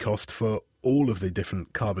energy cost for all of the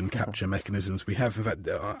different carbon capture mechanisms we have. In fact,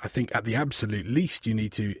 I think at the absolute least you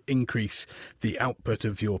need to increase the output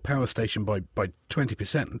of your power station by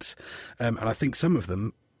 20%. And I think some of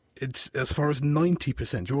them, it's as far as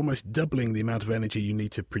 90%. You're almost doubling the amount of energy you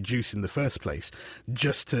need to produce in the first place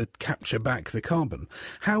just to capture back the carbon.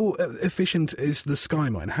 How efficient is the Sky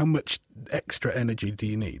Mine? How much extra energy do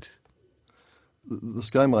you need? The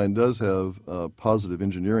Sky Mine does have positive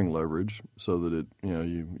engineering leverage, so that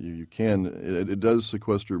it does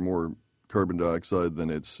sequester more carbon dioxide than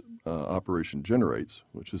its operation generates,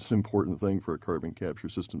 which is an important thing for a carbon capture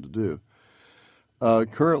system to do.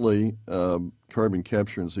 Currently, carbon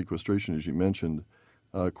capture and sequestration, as you mentioned,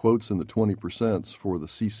 quotes in the 20% for the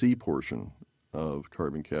CC portion of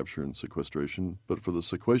carbon capture and sequestration, but for the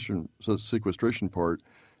sequestration part,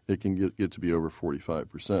 it can get to be over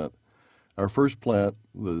 45%. Our first plant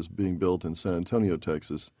that is being built in San Antonio,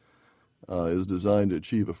 Texas, is designed to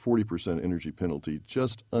achieve a 40% energy penalty,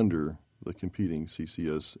 just under the competing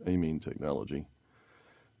CCS amine technology.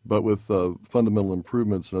 But with fundamental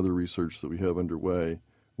improvements and other research that we have underway,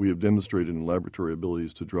 we have demonstrated in laboratory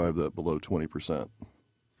abilities to drive that below 20%.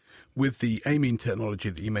 With the amine technology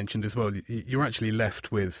that you mentioned as well, you're actually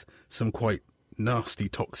left with some quite nasty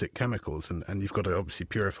toxic chemicals, and you've got to obviously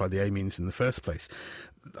purify the amines in the first place.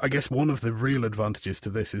 I guess one of the real advantages to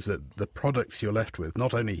this is that the products you're left with,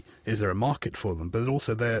 not only is there a market for them, but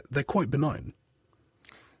also they're quite benign.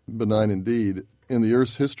 Benign indeed. In the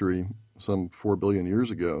Earth's history, some 4 billion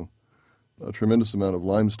years ago, a tremendous amount of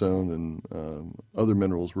limestone and other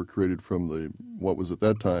minerals were created from what was at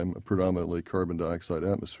that time a predominantly carbon dioxide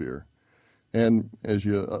atmosphere. And as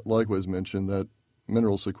you likewise mentioned, that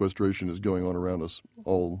mineral sequestration is going on around us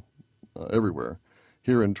all everywhere.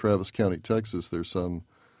 Here in Travis County, Texas, there's some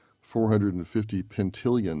 450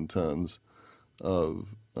 pentillion tons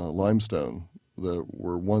of limestone that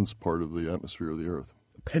were once part of the atmosphere of the Earth.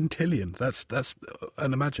 Pentillion? That's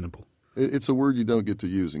unimaginable. It's a word you don't get to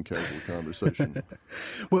use in casual conversation.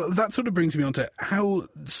 Well, that sort of brings me on to how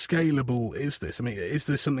scalable is this? I mean, is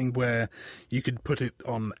there something where you could put it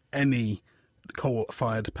on any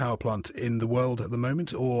coal-fired power plant in the world at the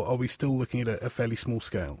moment, or are we still looking at a fairly small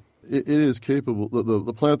scale? It is capable.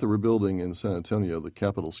 The plant that we're building in San Antonio, the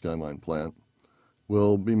capital Sky Mine plant,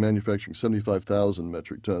 will be manufacturing 75,000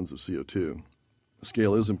 metric tons of CO2.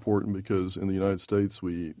 Scale is important because in the United States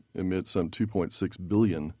we emit some 2.6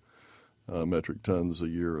 billion metric tons a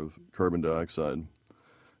year of carbon dioxide.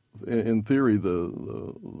 In theory,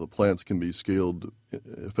 the plants can be scaled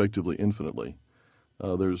effectively infinitely.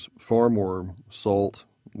 There's far more salt,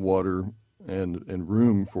 water, and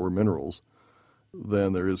room for minerals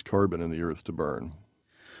than there is carbon in the earth to burn.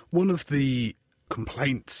 One of the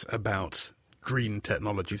complaints about green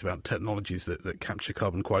technologies, about technologies that capture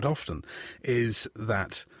carbon quite often, is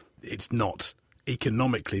that it's not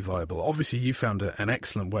economically viable. Obviously, you found an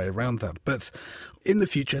excellent way around that. But in the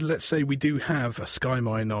future, let's say we do have a sky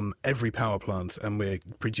mine on every power plant and we're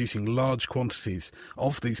producing large quantities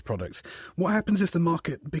of these products. What happens if the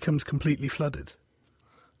market becomes completely flooded?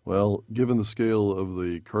 Well, given the scale of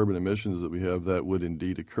the carbon emissions that we have, that would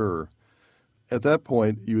indeed occur. At that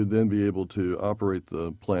point, you would then be able to operate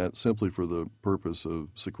the plant simply for the purpose of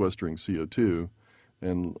sequestering CO2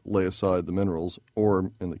 and lay aside the minerals,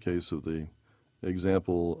 or in the case of the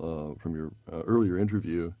example from your earlier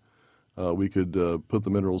interview, we could put the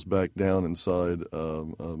minerals back down inside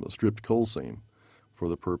a stripped coal seam for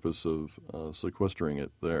the purpose of sequestering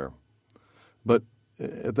it there. But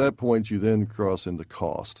at that point, you then cross into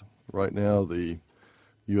cost. Right now, the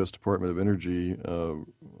U.S. Department of Energy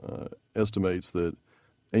estimates that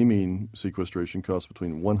amine sequestration costs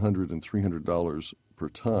between $100 and $300 per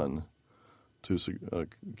ton to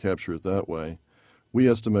capture it that way. We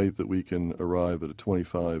estimate that we can arrive at a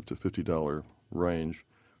 $25 to $50 range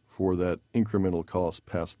for that incremental cost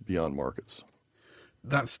passed beyond markets.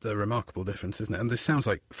 That's the remarkable difference, isn't it? And this sounds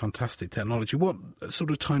like fantastic technology. What sort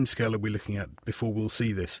of timescale are we looking at before we'll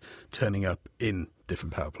see this turning up in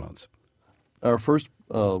different power plants? Our first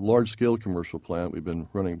large-scale commercial plant, we've been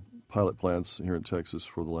running pilot plants here in Texas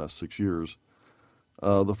for the last 6 years.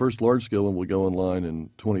 The first large-scale one will go online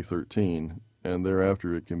in 2013, and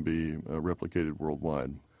thereafter it can be replicated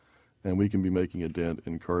worldwide. And we can be making a dent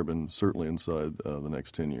in carbon certainly inside the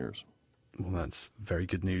next 10 years. Well, that's very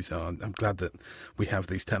good news. I'm glad that we have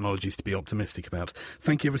these technologies to be optimistic about.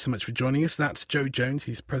 Thank you ever so much for joining us. That's Joe Jones.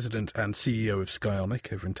 He's President and CEO of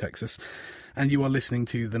Skyonic over in Texas. And you are listening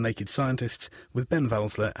to The Naked Scientists with Ben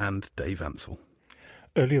Valsler and Dave Ansell.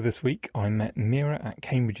 Earlier this week, I met Mira at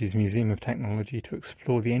Cambridge's Museum of Technology to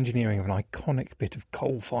explore the engineering of an iconic bit of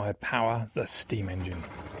coal-fired power, the steam engine.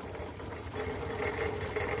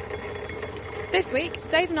 This week,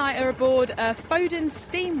 Dave and I are aboard a Foden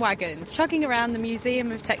steam wagon chugging around the Museum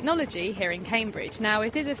of Technology here in Cambridge. Now,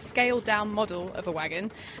 it is a scaled-down model of a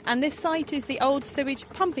wagon, and this site is the old sewage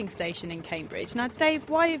pumping station in Cambridge. Now, Dave,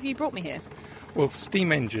 why have you brought me here? Well,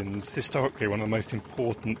 steam engines, historically, one of the most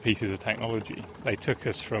important pieces of technology. They took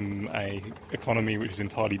us from an economy which was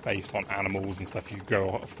entirely based on animals and stuff you could grow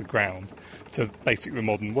off the ground to basically the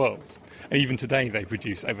modern world. And even today, they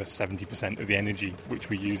produce over 70% of the energy which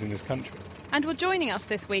we use in this country. And well, joining us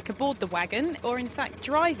this week aboard the wagon, or in fact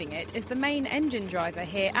driving it, is the main engine driver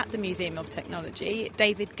here at the Museum of Technology,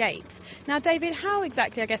 David Gates. Now, David, how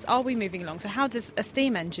exactly, I guess, are we moving along? So how does a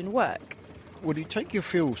steam engine work? Well, you take your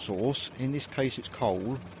fuel source, in this case it's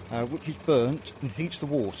coal, which is burnt and heats the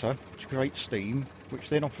water to create steam, which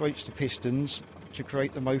then operates the pistons to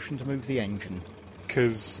create the motion to move the engine.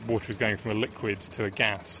 Because water is going from a liquid to a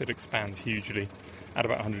gas, it expands hugely. At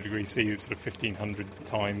about 100 degrees C, it's sort of 1,500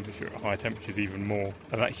 times, if you're at higher temperatures, even more.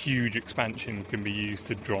 And that huge expansion can be used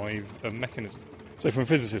to drive a mechanism. So from a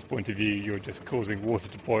physicist's point of view, you're just causing water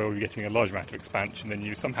to boil, you're getting a large amount of expansion, then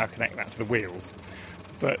you somehow connect that to the wheels.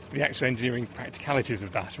 But the actual engineering practicalities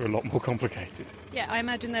of that are a lot more complicated. Yeah, I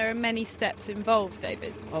imagine there are many steps involved,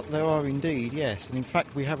 David. There are indeed, yes. And in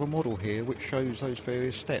fact, we have a model here which shows those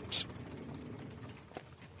various steps.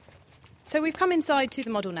 So we've come inside to the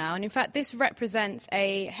model now, and in fact this represents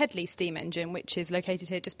a Headley steam engine, which is located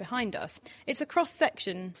here just behind us. It's a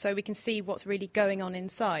cross-section, so we can see what's really going on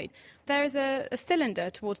inside. There is a cylinder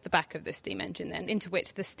towards the back of the steam engine then, into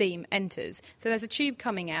which the steam enters. So there's a tube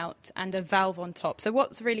coming out and a valve on top. So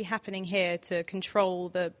what's really happening here to control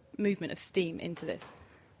the movement of steam into this?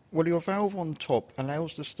 Well, your valve on top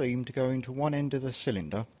allows the steam to go into one end of the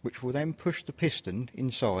cylinder, which will then push the piston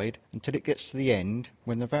inside until it gets to the end,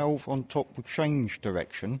 when the valve on top will change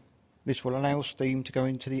direction. This will allow steam to go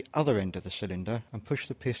into the other end of the cylinder and push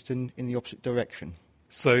the piston in the opposite direction.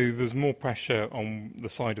 So there's more pressure on the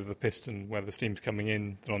side of the piston where the steam's coming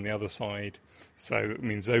in than on the other side. So it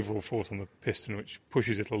means overall force on the piston, which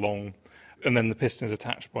pushes it along. And then the piston is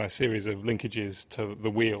attached by a series of linkages to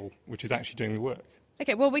the wheel, which is actually doing the work.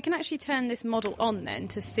 OK, well, we can actually turn this model on then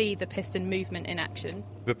to see the piston movement in action.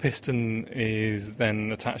 The piston is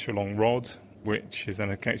then attached to a long rod, which is then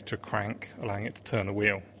connected to a crank, allowing it to turn a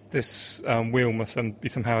wheel. This wheel must then be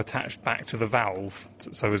somehow attached back to the valve,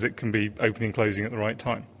 so as it can be opening and closing at the right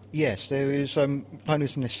time. Yes, there is known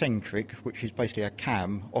as an eccentric, which is basically a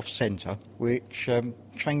cam off-centre, which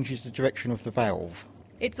changes the direction of the valve.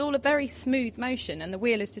 It's all a very smooth motion, and the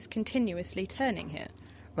wheel is just continuously turning here.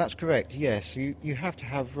 That's correct, yes. You have to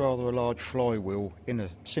have rather a large flywheel in a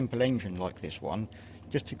simple engine like this one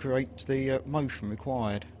just to create the motion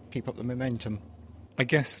required, keep up the momentum. I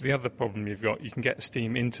guess the other problem you've got, you can get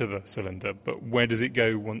steam into the cylinder, but where does it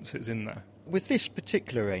go once it's in there? With this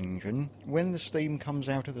particular engine, when the steam comes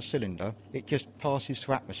out of the cylinder, it just passes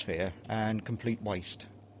to atmosphere and complete waste.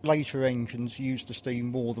 Later engines use the steam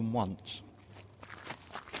more than once.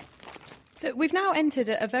 So we've now entered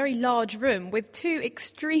a very large room with two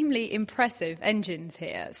extremely impressive engines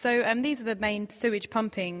here. So these are the main sewage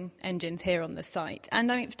pumping engines here on the site.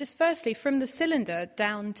 And I mean, just firstly, from the cylinder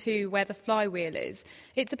down to where the flywheel is,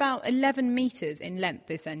 it's about 11 metres in length,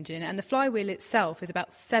 this engine, and the flywheel itself is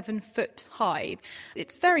about 7 foot high.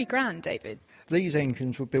 It's very grand, David. These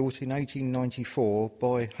engines were built in 1894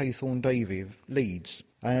 by Haythorne Davy of Leeds,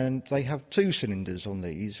 and they have 2 cylinders on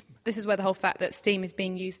these. This is where the whole fact that steam is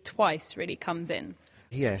being used twice really comes in.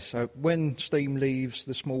 Yes, when steam leaves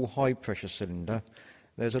the small high-pressure cylinder,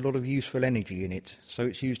 there's a lot of useful energy in it, so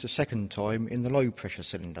it's used a second time in the low-pressure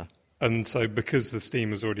cylinder. And so because the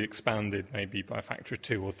steam has already expanded maybe by a factor of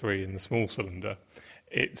 2 or 3 in the small cylinder,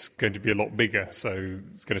 it's going to be a lot bigger, so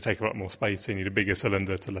it's going to take a lot more space. So you need a bigger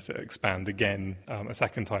cylinder to let it expand again a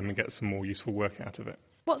second time and get some more useful work out of it.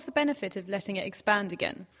 What's the benefit of letting it expand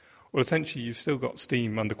again? Well, essentially, you've still got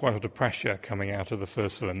steam under quite a lot of pressure coming out of the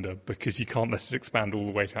first cylinder because you can't let it expand all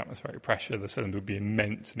the way to atmospheric pressure. The cylinder would be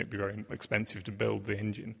immense and it'd be very expensive to build the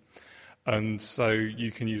engine. And so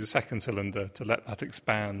you can use a second cylinder to let that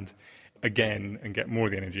expand again and get more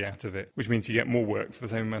of the energy out of it, which means you get more work for the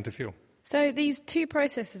same amount of fuel. So these 2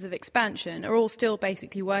 processes of expansion are all still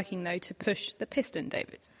basically working, though, to push the piston,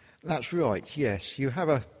 David? That's right, yes. You have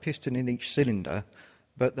a piston in each cylinder,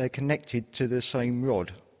 but they're connected to the same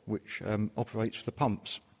rod, which operates the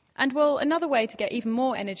pumps. And, well, another way to get even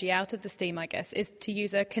more energy out of the steam, I guess, is to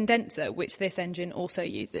use a condenser, which this engine also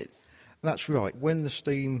uses. That's right. When the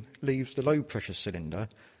steam leaves the low-pressure cylinder,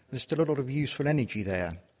 there's still a lot of useful energy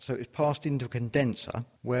there. So it's passed into a condenser,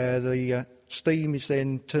 where the steam is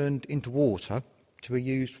then turned into water to be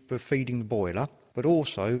used for feeding the boiler, but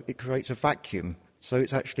also it creates a vacuum. So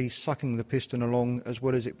it's actually sucking the piston along as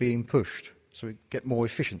well as it being pushed, so we get more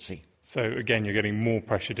efficiency. So again, you're getting more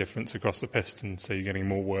pressure difference across the piston, so you're getting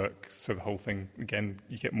more work. So the whole thing, again,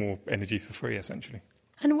 you get more energy for free, essentially.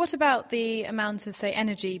 And what about the amount of, say,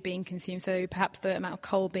 energy being consumed, so perhaps the amount of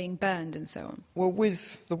coal being burned and so on? Well,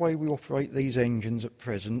 with the way we operate these engines at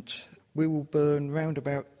present, we will burn round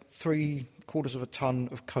about 3/4 of a tonne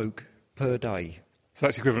of coke per day. So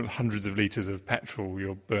that's equivalent to hundreds of litres of petrol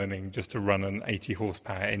you're burning just to run an 80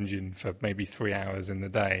 horsepower engine for maybe 3 hours in the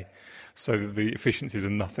day. So the efficiencies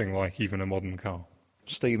are nothing like even a modern car.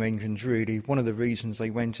 Steam engines, really, one of the reasons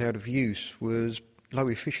they went out of use was low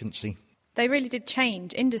efficiency. They really did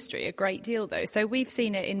change industry a great deal, though. So we've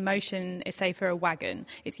seen it in motion, say, for a wagon.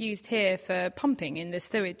 It's used here for pumping in the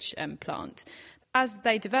sewage plant. As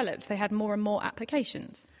they developed, they had more and more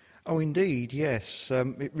applications. Oh, indeed, yes.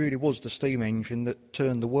 It really was the steam engine that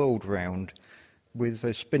turned the world round.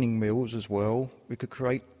 With spinning mills as well, we could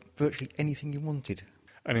create virtually anything you wanted.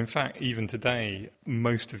 And in fact, even today,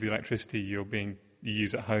 most of the electricity you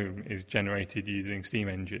use at home is generated using steam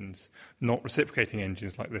engines, not reciprocating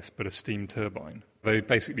engines like this, but a steam turbine. They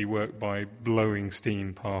basically work by blowing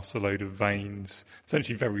steam past a load of vanes,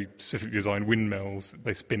 essentially very specifically designed windmills.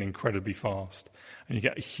 They spin incredibly fast, and you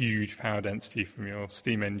get a huge power density from your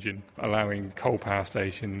steam engine, allowing coal power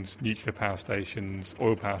stations, nuclear power stations,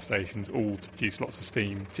 oil power stations, all to produce lots of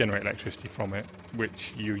steam, generate electricity from it,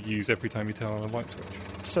 which you use every time you turn on a light switch.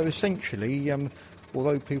 So essentially,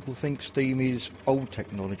 although people think steam is old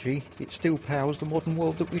technology, it still powers the modern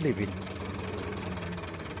world that we live in.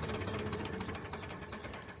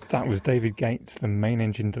 That was David Gates, the main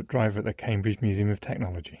engine driver at the Cambridge Museum of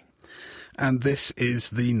Technology. And this is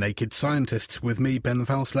The Naked Scientists with me, Ben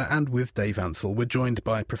Valsler, and with Dave Ansell. We're joined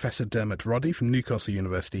by Professor Dermot Roddy from Newcastle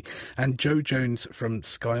University and Joe Jones from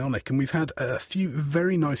Skyonic. And we've had a few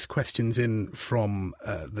very nice questions in from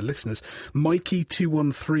the listeners.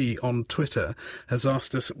 Mikey213 on Twitter has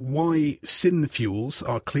asked us why syn fuels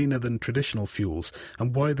are cleaner than traditional fuels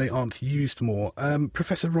and why they aren't used more.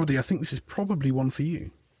 Professor Roddy, I think this is probably one for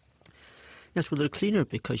you. Yes, well, they're cleaner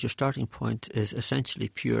because your starting point is essentially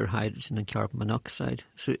pure hydrogen and carbon monoxide.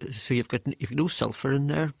 So you've got no sulphur in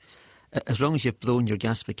there. As long as you've blown your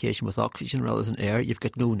gasification with oxygen rather than air, you've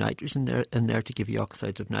got no nitrogen in there to give you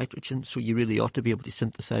oxides of nitrogen. So you really ought to be able to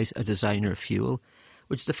synthesise a designer fuel,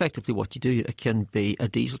 which is effectively what you do. It can be a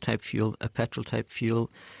diesel-type fuel, a petrol-type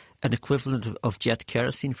fuel, an equivalent of jet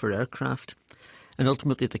kerosene for aircraft. And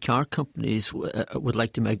ultimately, the car companies would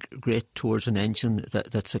like to migrate towards an engine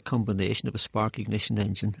that's a combination of a spark ignition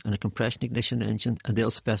engine and a compression ignition engine, and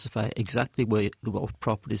they'll specify exactly what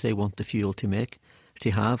properties they want the fuel to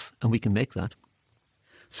have, and we can make that.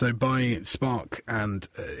 So by spark and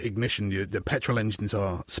ignition, the petrol engines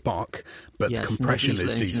are spark, but yes, compression and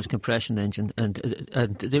is diesel. Is compression engine, and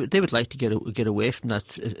they would like to get away from that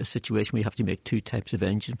situation where you have to make two types of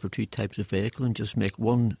engine for two types of vehicle, and just make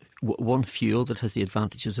one fuel that has the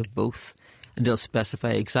advantages of both. And they'll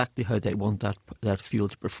specify exactly how they want that fuel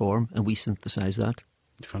to perform, and we synthesise that.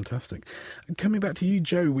 Fantastic. Coming back to you,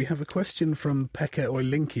 Joe, we have a question from Pekka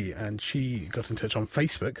Oilinki, and she got in touch on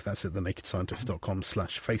Facebook. That's at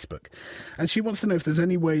thenakedscientist.com/Facebook. And she wants to know if there's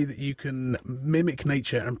any way that you can mimic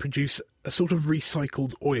nature and produce a sort of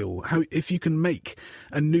recycled oil. If you can make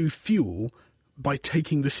a new fuel by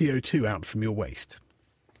taking the CO2 out from your waste.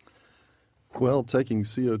 Well, taking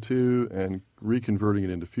CO2 and reconverting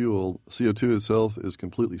it into fuel, CO2 itself is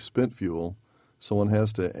completely spent fuel, so one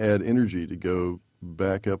has to add energy to go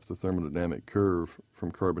back up the thermodynamic curve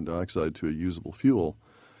from carbon dioxide to a usable fuel.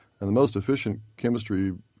 And the most efficient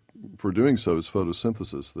chemistry for doing so is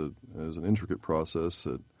photosynthesis, that is an intricate process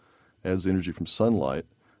that adds energy from sunlight.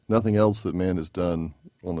 Nothing else that man has done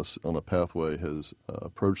on a pathway has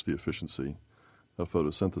approached the efficiency of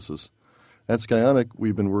photosynthesis. At Skyonic,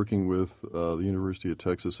 we've been working with the University of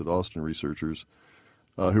Texas at Austin researchers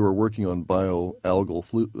who are working on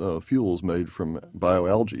bioalgal fuels made from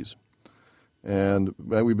bioalgae. And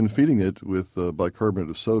we've been feeding it with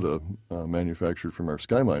bicarbonate of soda manufactured from our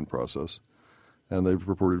SkyMine process, and they've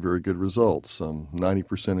reported very good results,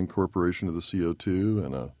 90% incorporation of the CO2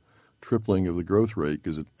 and a tripling of the growth rate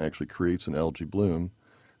because it actually creates an algae bloom.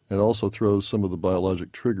 It also throws some of the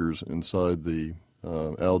biologic triggers inside the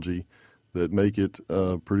algae that make it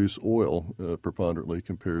produce oil preponderantly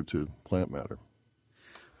compared to plant matter.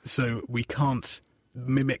 So we can't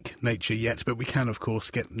mimic nature yet, but we can, of course,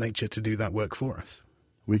 get nature to do that work for us.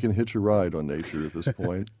 We can hitch a ride on nature at this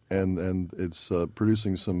point, and it's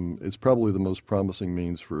producing it's probably the most promising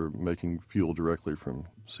means for making fuel directly from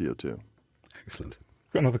CO2. Excellent.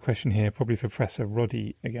 Got another question here, probably for Professor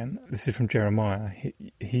Roddy again. This is from Jeremiah.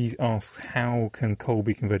 He asks, how can coal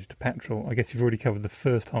be converted to petrol? I guess you've already covered the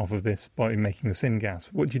first half of this by making the syngas.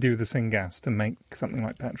 What do you do with the syngas to make something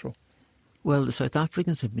like petrol? Well, the South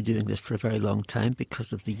Africans have been doing this for a very long time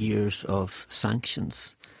because of the years of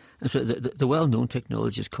sanctions. And so the well-known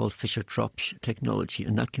technology is called Fischer-Tropsch technology,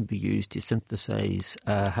 and that can be used to synthesise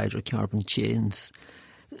hydrocarbon chains.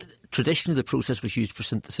 Traditionally, the process was used for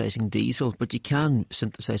synthesising diesel, but you can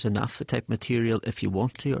synthesise a naphtha-type material if you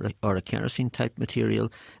want to, or a kerosene-type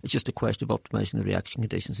material. It's just a question of optimising the reaction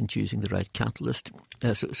conditions and choosing the right catalyst.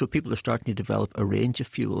 So people are starting to develop a range of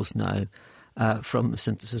fuels now from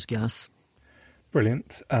synthesis gas.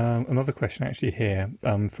 Brilliant. Another question actually here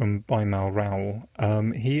from Bimal Rowell.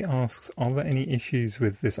 He asks, are there any issues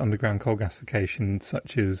with this underground coal gasification,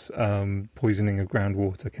 such as poisoning of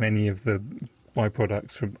groundwater? Can any of the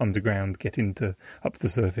byproducts from underground get up to the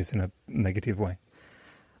surface in a negative way?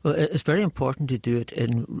 Well, it's very important to do it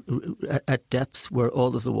at depths where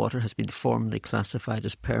all of the water has been formally classified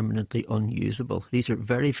as permanently unusable. These are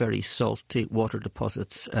very, very salty water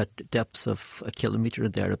deposits at depths of a kilometre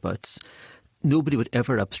and thereabouts. Nobody would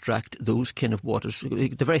ever abstract those kind of waters.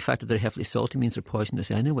 The very fact that they're heavily salty means they're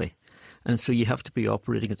poisonous anyway. And so you have to be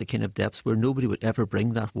operating at the kind of depths where nobody would ever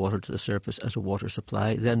bring that water to the surface as a water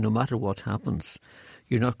supply. Then no matter what happens,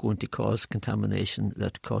 you're not going to cause contamination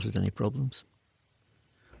that causes any problems.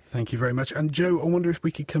 Thank you very much. And Joe, I wonder if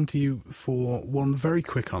we could come to you for one very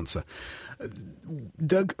quick answer.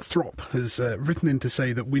 Doug Throp has written in to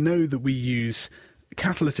say that we know that we use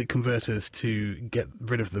catalytic converters to get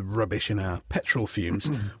rid of the rubbish in our petrol fumes.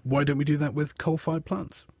 Why don't we do that with coal-fired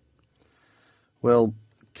plants? Well,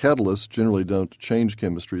 catalysts generally don't change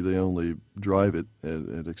chemistry. They only drive it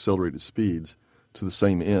at accelerated speeds to the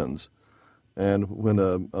same ends. And when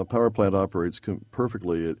a power plant operates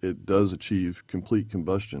perfectly, it does achieve complete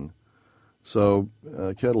combustion. So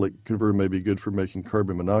a catalytic converter may be good for making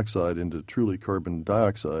carbon monoxide into truly carbon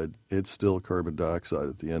dioxide. It's still carbon dioxide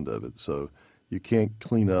at the end of it. So you can't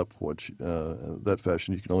clean up that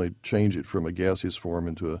fashion. You can only change it from a gaseous form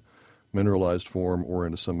into a mineralized form or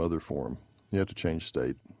into some other form. You have to change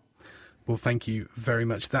state. Well, thank you very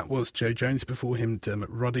much. That was Joe Jones. Before him, Dermot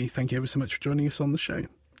Roddy. Thank you ever so much for joining us on the show.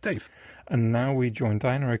 Dave. And now we join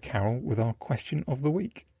Diana O'Carroll with our question of the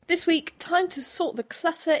week. This week, time to sort the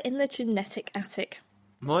clutter in the genetic attic.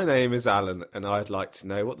 My name is Alan, and I'd like to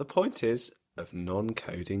know what the point is of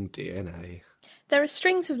non-coding DNA. There are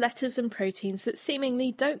strings of letters and proteins that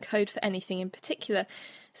seemingly don't code for anything in particular.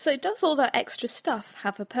 So does all that extra stuff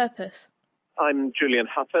have a purpose? I'm Julian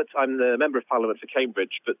Huppert. I'm the Member of Parliament for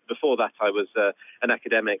Cambridge, but before that I was an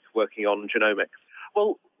academic working on genomics.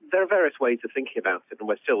 Well, there are various ways of thinking about it, and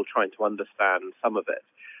we're still trying to understand some of it.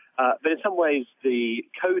 But in some ways, the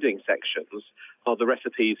coding sections are the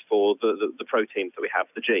recipes for the proteins that we have,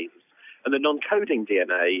 the genes. And the non-coding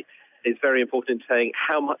DNA is very important in saying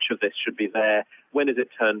how much of this should be there, when is it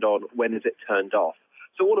turned on, when is it turned off.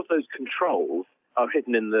 So all of those controls are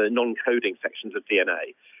hidden in the non-coding sections of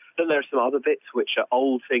DNA. Then there are some other bits which are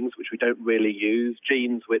old things which we don't really use,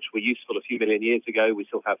 genes which were useful a few million years ago, we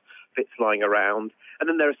still have bits lying around. And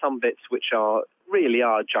then there are some bits which really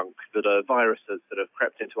are junk, that are viruses that have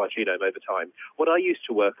crept into our genome over time. What I used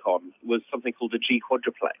to work on was something called a G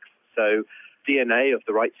quadruplex. So DNA of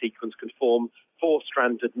the right sequence can form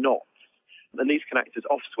 4-stranded knots. And these can act as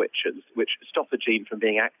off switches, which stop a gene from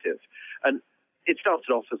being active. And it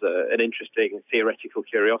started off as an interesting theoretical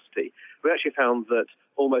curiosity. We actually found that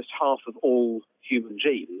almost half of all human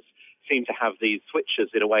genes seem to have these switches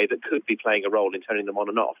in a way that could be playing a role in turning them on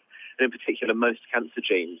and off. And in particular, most cancer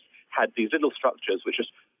genes had these little structures which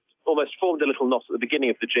just almost formed a little knot at the beginning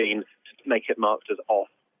of the gene to make it marked as off.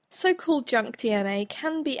 So-called junk DNA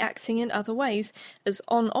can be acting in other ways, as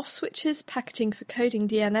on-off switches, packaging for coding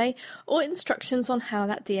DNA, or instructions on how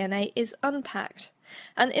that DNA is unpacked.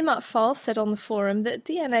 And Imat Fal said on the forum that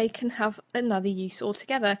DNA can have another use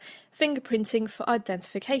altogether, fingerprinting for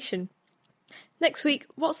identification. Next week,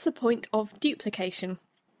 what's the point of duplication?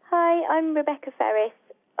 Hi, I'm Rebecca Ferris.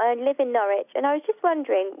 I live in Norwich, and I was just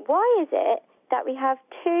wondering, why is it that we have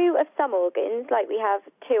 2 of some organs, like we have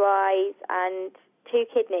 2 eyes and 2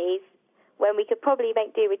 kidneys, when we could probably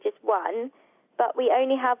make do with just 1, but we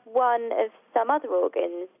only have 1 of some other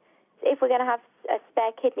organs? If we're going to have a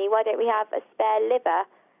spare kidney, why don't we have a spare liver?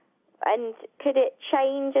 And could it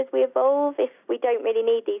change as we evolve? If we don't really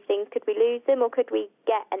need these things, could we lose them, or could we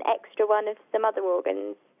get an extra one of some other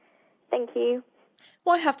organs? Thank you.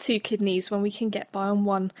 Why have 2 kidneys when we can get by on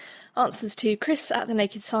 1? Answers to Chris at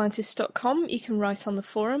thenakedscientist.com. You can write on the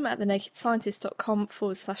forum at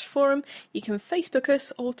thenakedscientist.com/forum. You can Facebook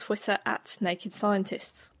us or Twitter at Naked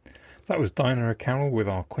Scientists. That was Diana O'Carroll with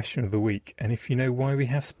our question of the week. And if you know why we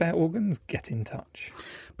have spare organs, get in touch.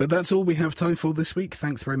 But that's all we have time for this week.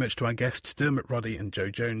 Thanks very much to our guests, Dermot Roddy and Joe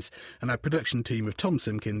Jones, and our production team of Tom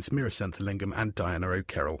Simpkins, Mira Senthalingam and Diana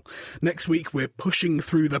O'Carroll. Next week, we're pushing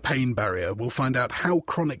through the pain barrier. We'll find out how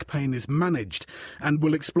chronic pain is managed, and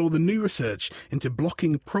we'll explore the new research into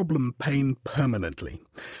blocking problem pain permanently.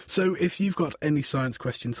 So if you've got any science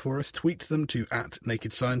questions for us, tweet them to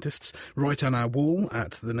 @NakedScientists, write on our wall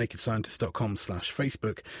at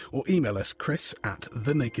thenakedscientist.com/Facebook, or email us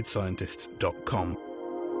chris@thenakedscientists.com.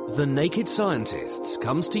 The Naked Scientists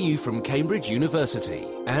comes to you from Cambridge University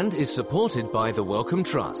and is supported by the Wellcome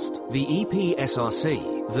Trust, the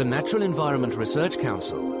EPSRC, the Natural Environment Research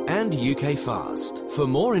Council, and UK FAST. For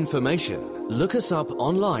more information, look us up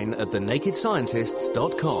online at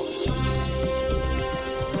thenakedscientists.com.